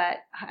to, but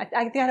I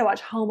think I had to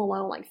watch Home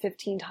Alone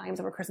 15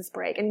 times over Christmas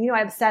break. And,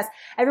 I obsess.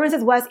 Everyone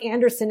says Wes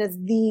Anderson is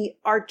the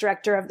art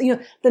director of, you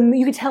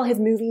can tell his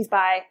movies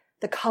by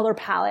the color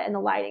palette and the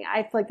lighting.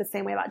 I feel the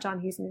same way about John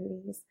Hughes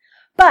movies.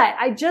 But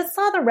I just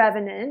saw The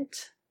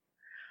Revenant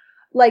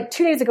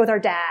 2 days ago with our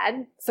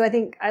dad. So I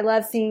think I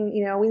love seeing,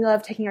 we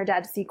love taking our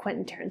dad to see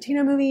Quentin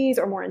Tarantino movies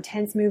or more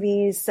intense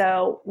movies.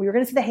 So we were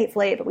going to see The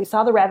Hateful Eight, but we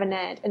saw The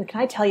Revenant. And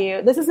can I tell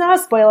you, this is not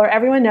a spoiler.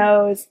 Everyone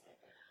knows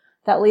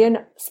that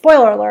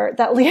spoiler alert,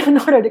 that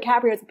Leonardo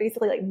DiCaprio is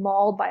basically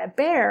mauled by a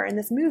bear in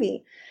this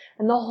movie.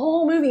 And the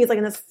whole movie is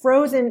in this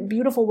frozen,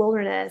 beautiful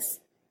wilderness.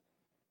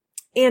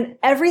 And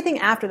everything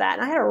after that,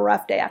 and I had a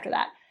rough day after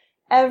that,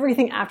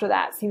 everything after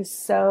that seems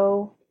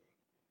so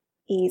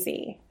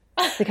easy.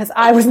 Because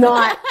I was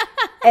not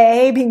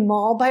A, being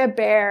mauled by a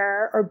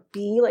bear, or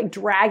B,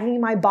 dragging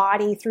my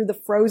body through the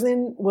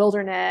frozen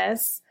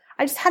wilderness.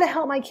 I just had to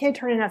help my kid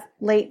turn in a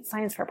late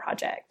science fair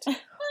project.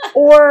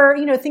 Or,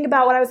 think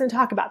about what I was going to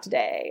talk about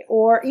today.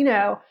 Or,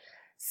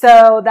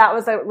 so that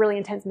was a really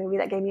intense movie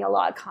that gave me a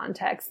lot of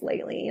context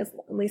lately. At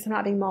least I'm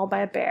not being mauled by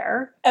a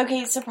bear.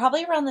 Okay, so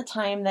probably around the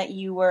time that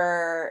you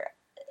were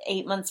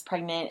 8 months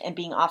pregnant and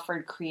being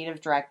offered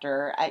creative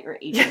director at your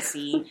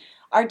agency,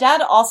 Our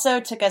dad also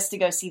took us to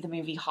go see the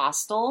movie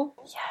Hostel.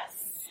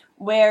 Yes.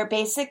 Where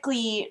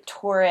basically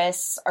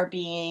tourists are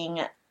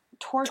being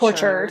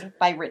tortured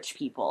by rich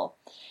people.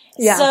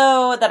 Yeah.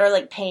 So, that are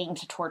like paying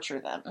to torture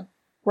them.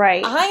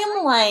 Right. I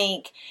am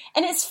like,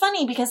 and it's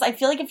funny because I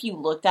feel like if you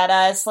looked at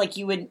us, like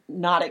you would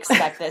not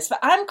expect this, but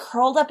I'm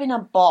curled up in a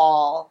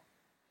ball,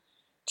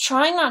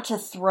 trying not to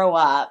throw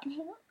up,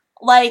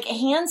 like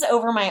hands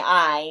over my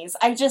eyes.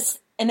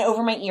 And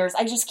over my ears,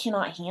 I just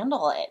cannot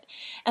handle it.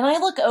 And I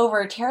look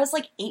over, Tara's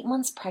like 8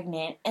 months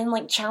pregnant and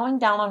like chowing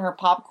down on her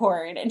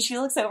popcorn. And she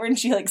looks over and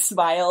she like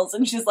smiles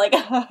and she's like,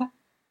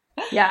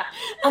 yeah.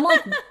 I'm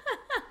like,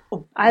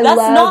 that's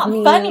not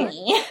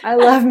funny. I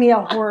love me a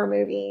horror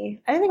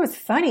movie. I didn't think it was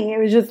funny. It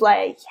was just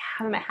like, yeah,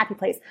 I'm in my happy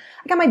place.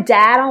 I got my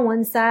dad on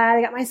one side.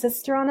 I got my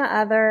sister on the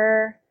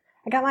other.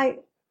 I got my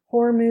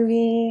horror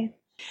movie.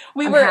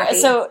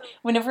 So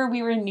whenever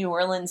we were in New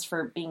Orleans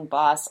for Being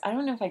Boss, I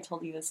don't know if I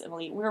told you this,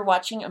 Emily, we were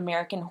watching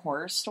American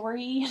Horror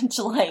Story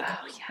to like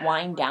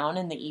wind down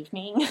in the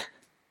evening.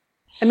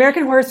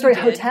 American Horror Story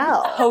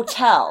Hotel.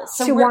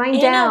 So to we're wind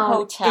in down a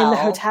hotel. In the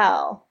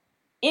hotel.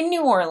 In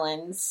New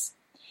Orleans.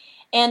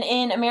 And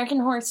in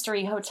American Horror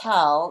Story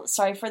Hotel,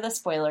 sorry for the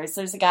spoilers,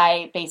 there's a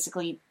guy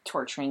basically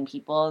torturing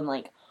people and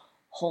like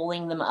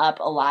holding them up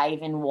alive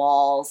in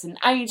walls. And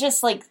I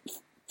just like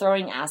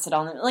throwing acid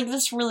on them. Like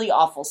this really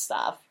awful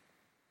stuff.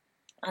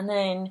 And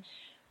then...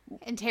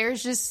 And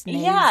Tara's just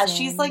snoozing. Yeah,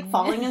 she's like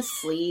falling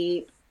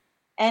asleep.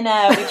 And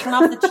we turn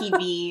off the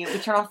TV. We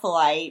turn off the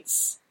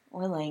lights.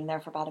 We're laying there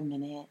for about a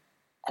minute.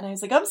 And I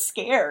was like, I'm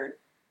scared.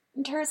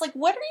 And Tara's like,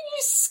 what are you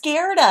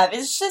scared of?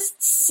 It's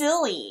just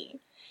silly.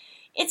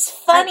 It's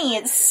funny.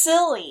 It's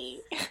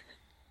silly.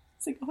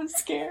 It's like, I'm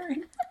scared.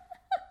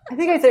 I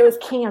think I said it was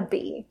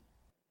campy.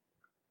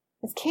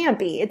 It's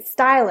campy. It's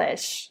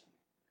stylish.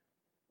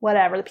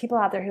 Whatever. The people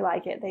out there who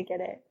like it, they get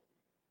it.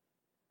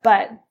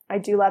 But I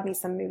do love me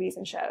some movies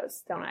and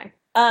shows, don't I?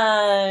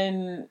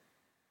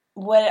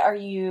 What are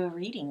you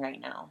reading right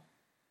now?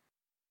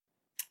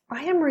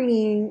 I am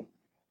reading,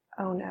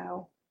 oh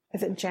no,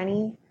 is it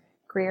Jenny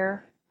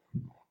Greer?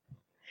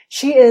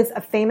 She is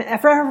a famous,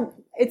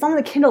 it's on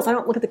the Kindle, so I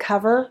don't look at the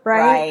cover,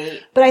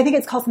 right? But I think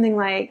it's called something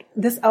like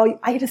this. Oh,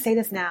 I get to say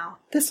this now.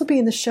 This will be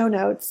in the show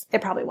notes.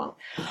 It probably won't.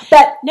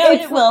 But no,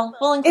 it will.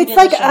 We'll include it's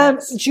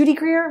like Judy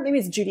Greer. Maybe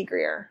it's Judy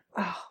Greer.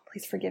 Oh,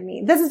 please forgive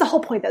me. This is the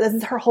whole point, though. This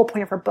is her whole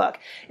point of her book,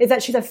 is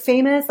that she's a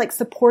famous, like,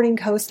 supporting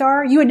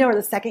co-star. You would know her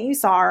the second you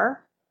saw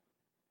her.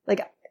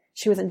 Like,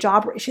 she was in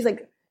she's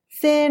like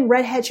thin,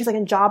 redhead. She's like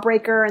in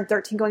Jawbreaker and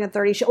 13 Going on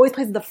 30. She always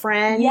plays the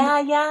friend.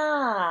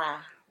 Yeah.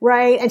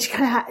 Right. And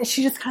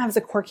she just kind of has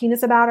a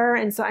quirkiness about her.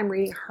 And so I'm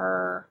reading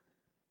her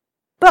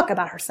book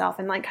about herself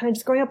and like kind of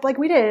just growing up like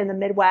we did in the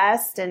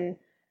Midwest. And,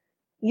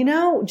 you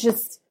know,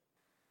 just.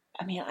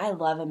 I mean, I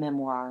love a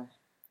memoir.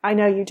 I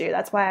know you do.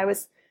 That's why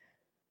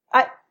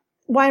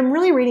why I'm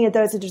really reading it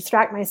though is to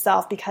distract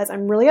myself, because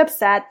I'm really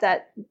upset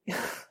that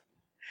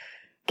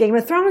Game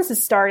of Thrones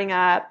is starting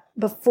up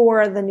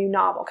before the new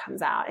novel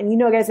comes out. And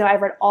you guys know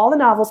I've read all the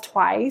novels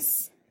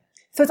twice.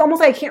 So it's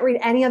almost like I can't read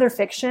any other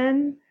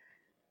fiction.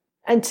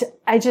 And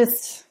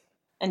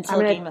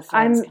Game of Thrones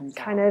comes out.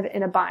 Kind of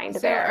in a bind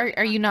there.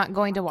 Are you not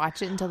going to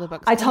watch it until the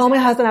book? I told my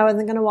husband I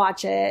wasn't going to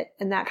watch it,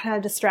 and that kind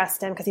of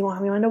distressed him because he won't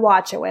have anyone to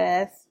watch it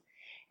with.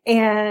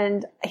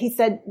 And he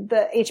said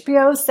the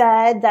HBO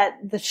said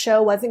that the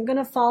show wasn't going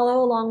to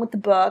follow along with the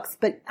books,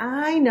 but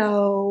I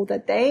know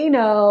that they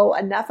know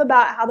enough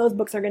about how those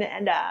books are going to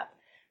end up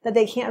that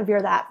they can't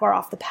veer that far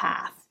off the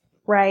path,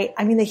 right?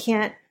 I mean, they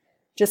can't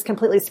just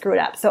completely screw it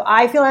up. So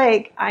I feel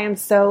like I am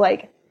so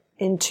like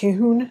in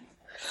tune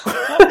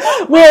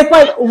with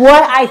like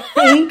what I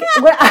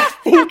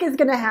think is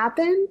going to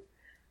happen,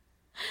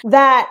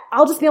 that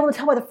I'll just be able to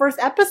tell by the first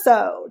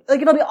episode.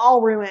 Like, it'll be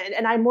all ruined,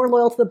 and I'm more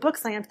loyal to the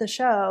books than I am to the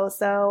show.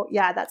 So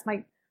yeah, that's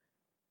my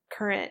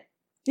current.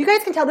 You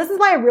guys can tell this is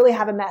why I really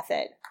have a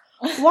method.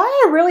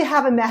 Why I really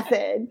have a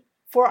method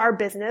for our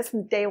business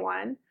from day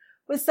one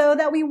was so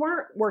that we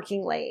weren't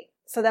working late,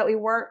 so that we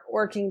weren't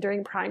working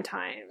during prime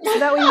time, so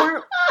that we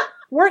weren't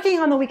working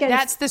on the weekends.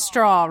 That's the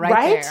straw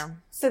right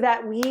there. So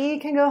that we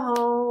can go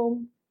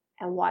home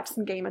and watch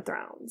some Game of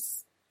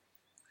Thrones.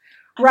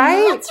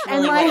 I mean, that's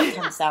really what it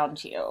comes down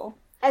to.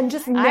 And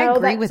just know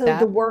that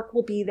the work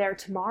will be there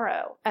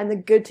tomorrow, and the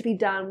good to be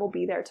done will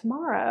be there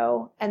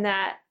tomorrow, and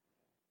that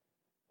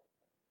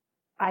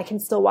I can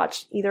still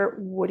watch either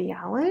Woody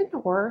Allen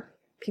or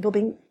people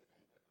being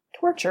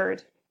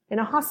tortured in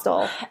a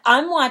hostel.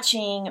 I'm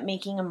watching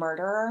Making a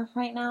Murderer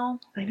right now.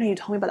 I know you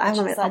told me, but I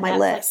have it on my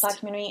list.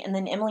 Documentary, and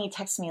then Emily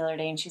texted me the other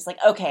day, and she's like,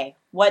 "Okay,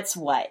 what's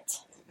what?"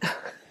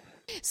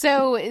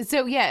 So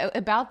yeah,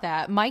 about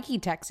that, Mikey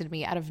texted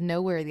me out of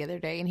nowhere the other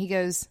day, and he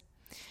goes,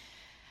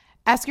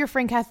 "Ask your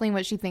friend Kathleen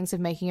what she thinks of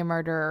Making a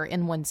Murderer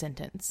in one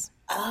sentence."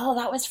 Oh,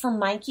 that was from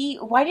Mikey?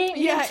 Why didn't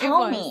you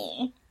tell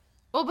me?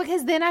 Well,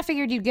 because then I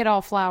figured you'd get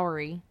all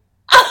flowery.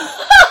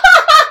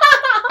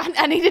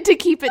 I needed to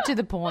keep it to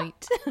the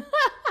point.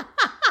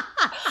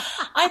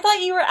 I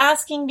thought you were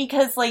asking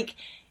because, like,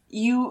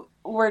 you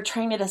were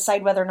trying to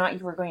decide whether or not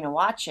you were going to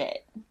watch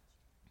it.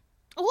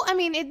 Well, I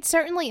mean, it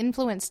certainly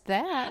influenced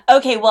that.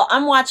 Okay, well,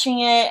 I'm watching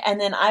it, and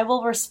then I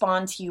will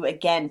respond to you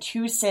again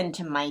to send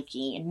to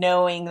Mikey,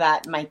 knowing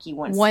that Mikey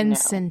wants to know. One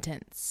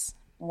sentence.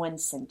 One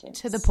sentence.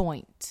 To the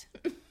point.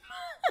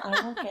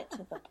 I will get to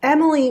the point.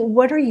 Emily,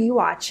 what are you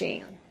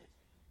watching?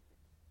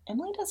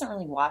 Emily doesn't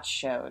really watch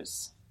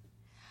shows.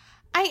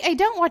 I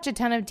don't watch a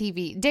ton of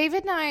TV.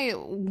 David and I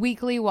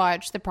weekly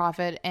watch The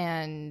Prophet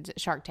and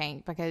Shark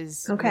Tank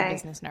because we're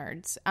business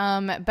nerds.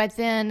 But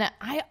then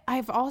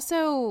I've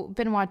also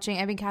been I've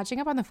been catching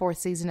up on the 4th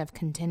season of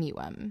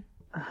Continuum.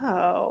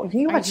 Oh,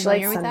 you watch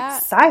like some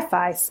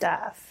sci-fi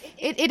stuff.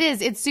 It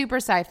is. It's super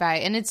sci-fi,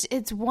 and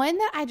it's one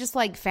that I just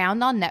like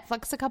found on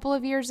Netflix a couple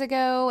of years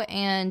ago,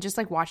 and just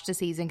like watched a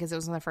season because it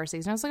was on the first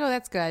season. I was like, oh,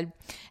 that's good.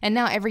 And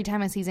now every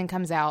time a season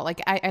comes out,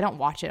 like I don't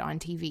watch it on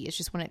TV. It's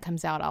just when it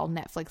comes out, I'll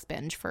Netflix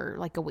binge for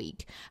like a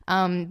week. But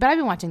I've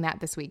been watching that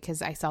this week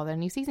because I saw the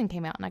new season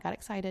came out, and I got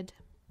excited.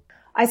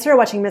 I started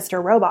watching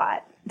Mr.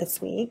 Robot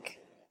this week.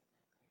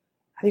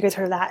 Have you guys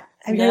heard of that?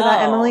 Have you heard of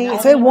that, Emily?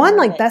 So it won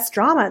like Best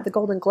Drama at the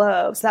Golden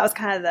Globes. So that was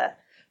kind of the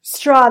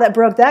straw that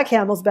broke that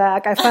camel's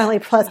back. I finally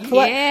pressed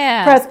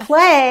play.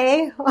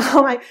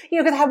 Oh my,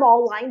 because I have them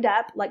all lined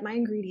up, like my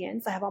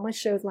ingredients. I have all my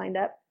shows lined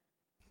up.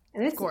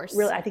 And it's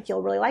really, I think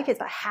you'll really like it. It's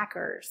about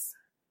hackers.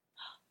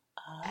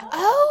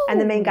 Oh.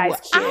 And the main guy's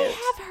cute.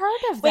 I have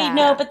heard of that. Wait,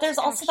 no, but there's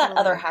also that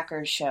other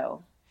hackers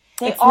show.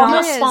 They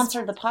almost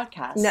sponsored the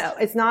podcast. No,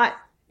 it's not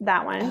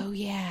that one. Oh,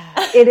 yeah.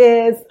 It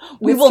is.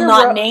 We will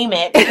not name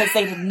it because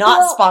they did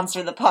not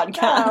sponsor the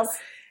podcast. No,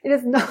 it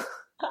is not.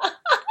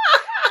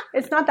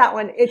 It's not that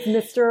one. It's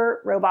Mr.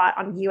 Robot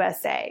on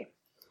USA.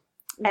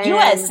 And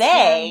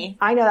USA?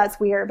 I know that's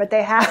weird, but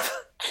they have,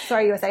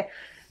 sorry, USA.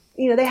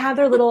 They have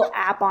their little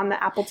app on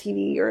the Apple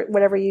TV or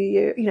whatever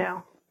you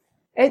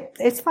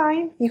it's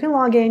fine. You can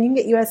log in, you can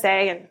get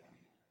USA, and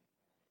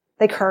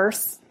they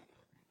curse.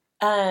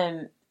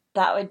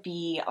 That would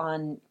be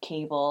on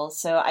cable.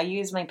 So I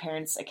use my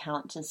parents'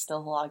 account to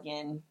still log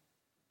in.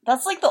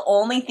 That's like the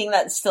only thing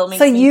that still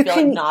makes me feel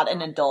like not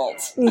an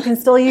adult. You can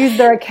still use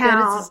their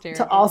account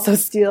to also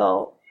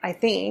steal, I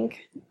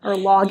think, or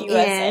log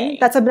in.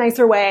 That's a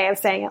nicer way of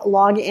saying it.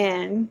 Log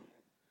in.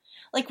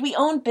 Like, we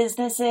own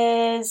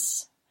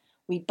businesses.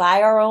 We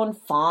buy our own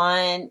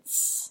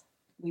fonts.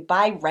 We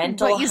buy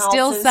rental houses. But you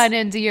still sign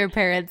into your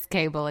parents'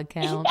 cable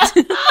account.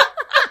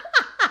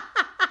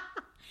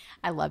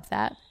 I love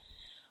that.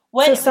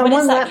 What is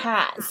that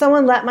cat?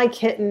 Someone let my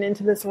kitten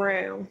into this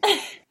room.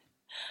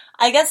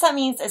 I guess that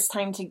means it's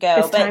time to go.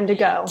 It's time to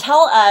go.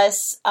 Tell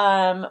us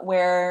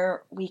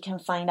where we can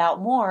find out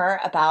more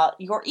about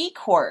your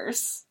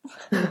e-course.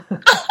 My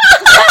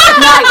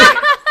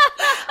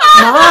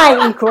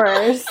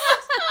e-course.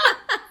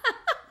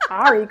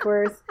 Our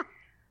e-course.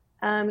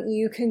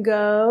 You can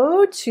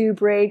go to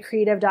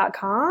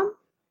braidcreative.com.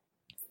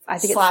 I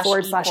think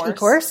it's /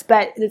 e-course,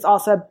 but there's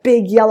also a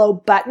big yellow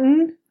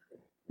button.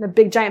 A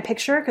big giant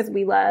picture because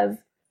we love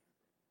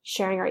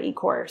sharing our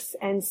e-course.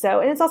 And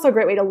it's also a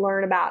great way to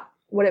learn about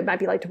what it might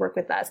be like to work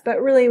with us.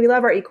 But really, we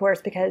love our e-course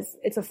because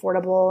it's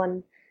affordable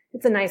and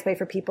it's a nice way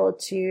for people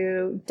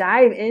to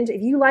dive into.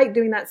 If you like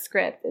doing that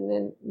script, and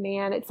then,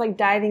 man, it's like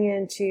diving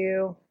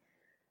into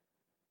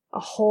a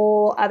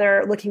whole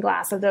other looking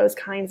glass of those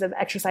kinds of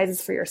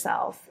exercises for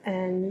yourself.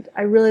 And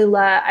I really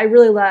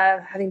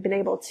love having been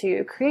able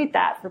to create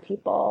that for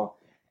people.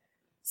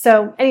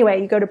 So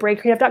anyway, you go to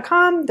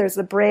braidcreative.com. There's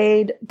the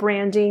Braid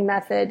Branding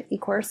Method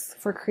e-course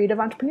for creative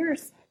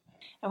entrepreneurs.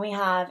 And we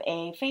have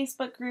a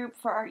Facebook group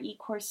for our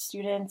e-course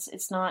students.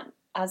 It's not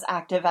as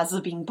active as the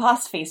Being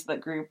Boss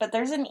Facebook group, but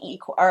there's a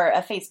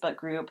Facebook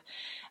group.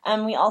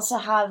 And we also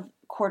have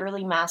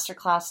quarterly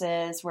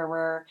masterclasses where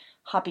we're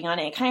hopping on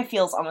it. It kind of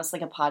feels almost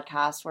like a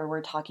podcast where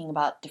we're talking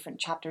about different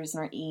chapters in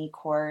our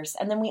e-course.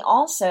 And then we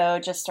also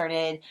just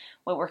started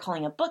what we're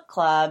calling a book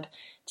club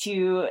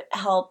to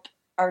help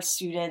our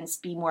students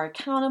be more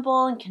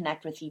accountable and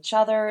connect with each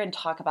other and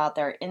talk about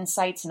their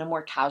insights in a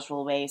more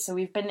casual way. So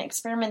we've been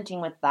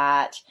experimenting with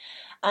that.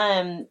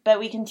 But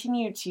we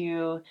continue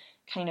to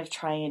kind of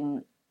try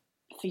and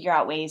figure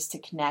out ways to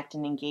connect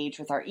and engage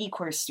with our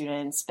e-course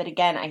students. But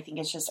again, I think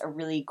it's just a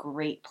really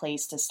great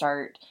place to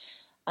start,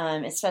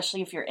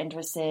 especially if you're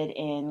interested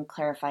in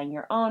clarifying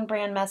your own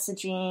brand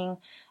messaging,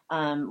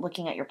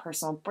 looking at your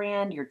personal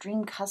brand, your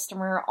dream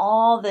customer,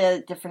 all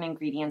the different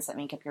ingredients that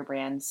make up your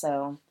brand.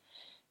 So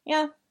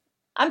yeah,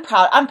 I'm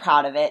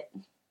proud of it.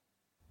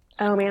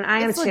 Oh man, I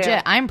am too.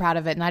 Legit. I'm proud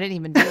of it, and I didn't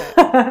even do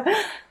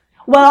it.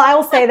 Well, I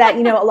will say that,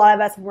 a lot of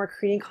us, when we're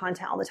creating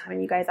content all the time,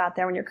 and you guys out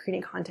there, when you're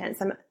creating content,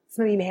 some of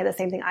you may have the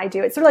same thing I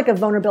do. It's sort of like a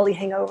vulnerability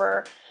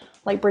hangover,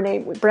 like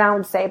Brene Brown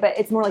would say, but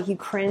it's more like you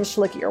cringe to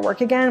look at your work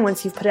again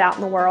once you've put it out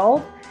in the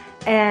world.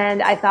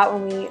 And I thought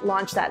when we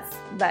launched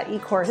that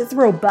e-course, it's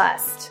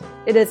robust.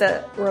 It is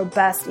a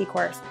robust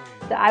e-course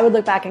that I would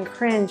look back and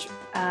cringe,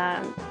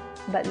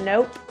 but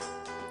nope.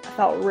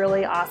 Felt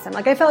really awesome.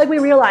 Like, I felt like we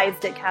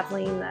realized it,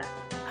 Kathleen, that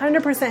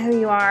 100% who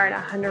you are and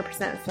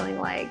 100% feeling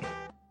like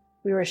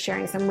we were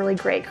sharing some really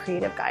great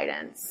creative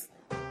guidance.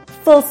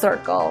 Full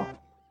circle.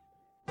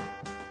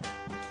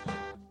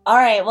 All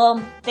right, well,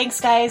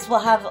 thanks, guys. We'll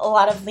have a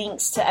lot of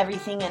links to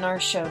everything in our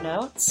show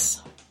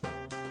notes.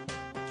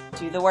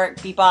 Do the work,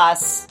 be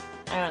boss.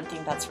 I don't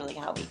think that's really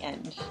how we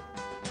end.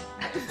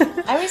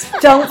 I always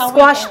forget Don't how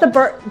squash we the end.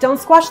 bird. Don't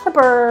squash the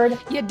bird.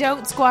 Yeah,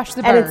 don't squash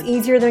the And bird. it's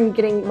easier than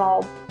getting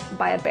mauled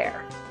by a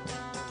bear.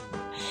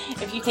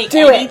 If you take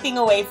Do it. anything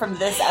away from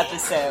this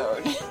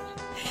episode,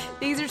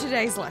 These are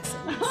today's lessons.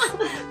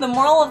 the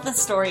moral of the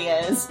story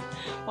is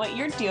what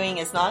you're doing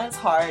is not as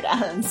hard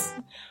as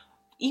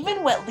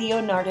even what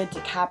Leonardo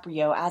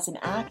DiCaprio as an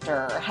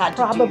actor had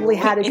Probably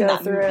to do had to in go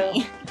that through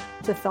movie.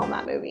 to film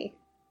that movie.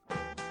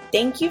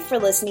 Thank you for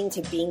listening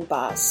to Being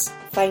Boss.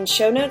 Find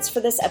show notes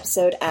for this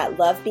episode at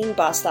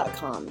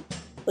lovebeingboss.com.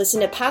 Listen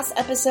to past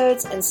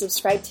episodes and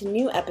subscribe to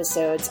new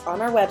episodes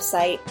on our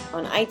website,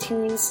 on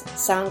iTunes,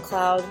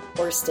 SoundCloud,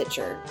 or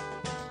Stitcher.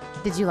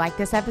 Did you like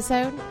this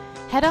episode?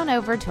 Head on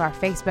over to our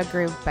Facebook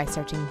group by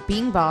searching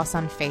Being Boss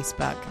on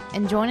Facebook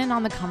and join in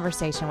on the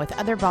conversation with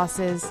other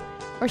bosses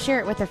or share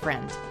it with a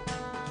friend.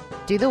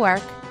 Do the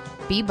work,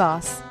 be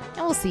boss,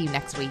 and we'll see you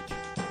next week.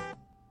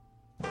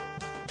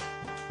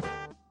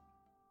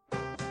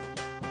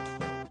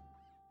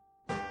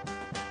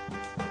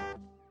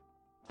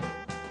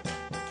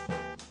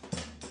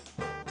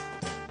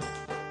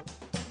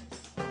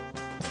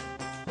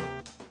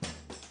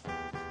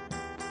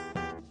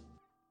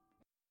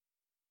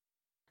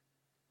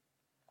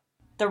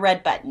 The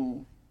red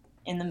button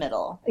in the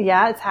middle.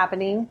 Yeah, it's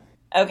happening.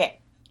 Okay.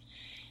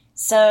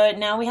 So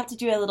now we have to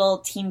do a little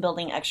team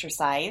building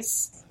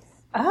exercise.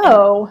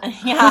 Oh,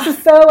 Yeah. this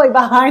is so like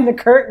behind the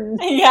curtain.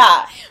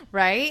 Yeah.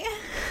 Right?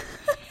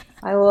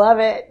 I love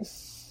it.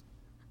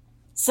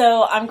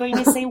 So I'm going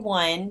to say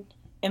 1.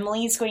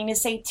 Emily's going to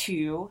say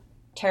 2.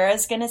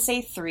 Tara's going to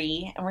say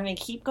 3. And we're going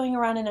to keep going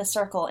around in a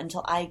circle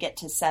until I get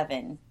to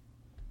 7.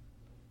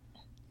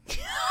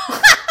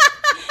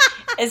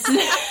 It's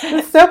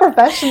It's so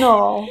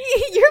professional.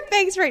 Your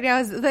face right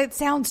now that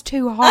sounds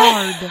too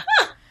hard.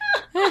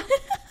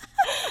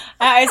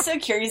 I'm so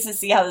curious to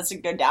see how this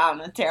would go down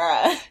with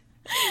Tara.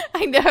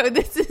 I know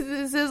this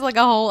is like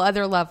a whole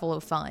other level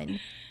of fun.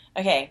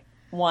 Okay.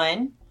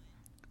 1,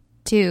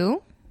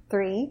 2,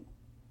 3,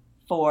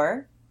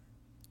 4,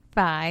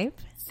 5.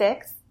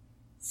 6.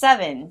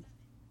 7.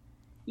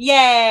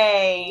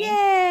 Yay!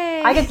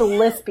 Yay! I get the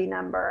lispy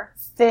number.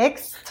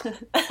 6.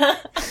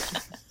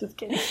 Just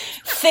kidding.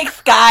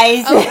 6,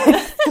 guys.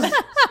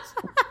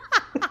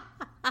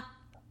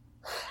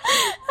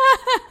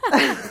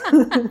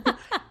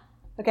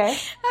 Okay.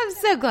 I'm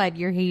so glad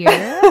you're here.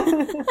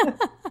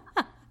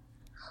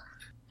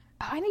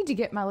 Oh, I need to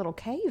get my little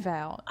cave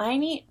out. I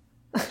need...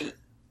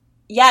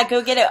 Yeah,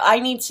 go get it. I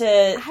need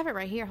I to have it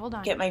right here. Hold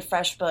on. get my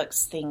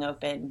FreshBooks thing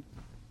open.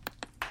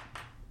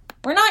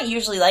 We're not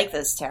usually like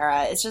this,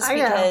 Tara. It's just I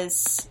know.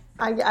 because...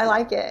 I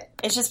like it.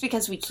 It's just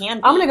because we can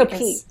be. I'm gonna go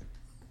because- pee.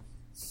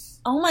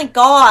 Oh my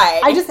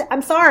god.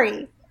 I'm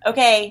sorry.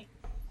 Okay.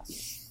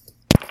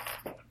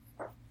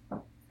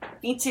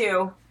 Me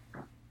too.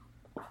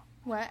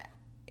 What?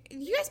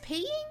 You guys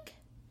peeing?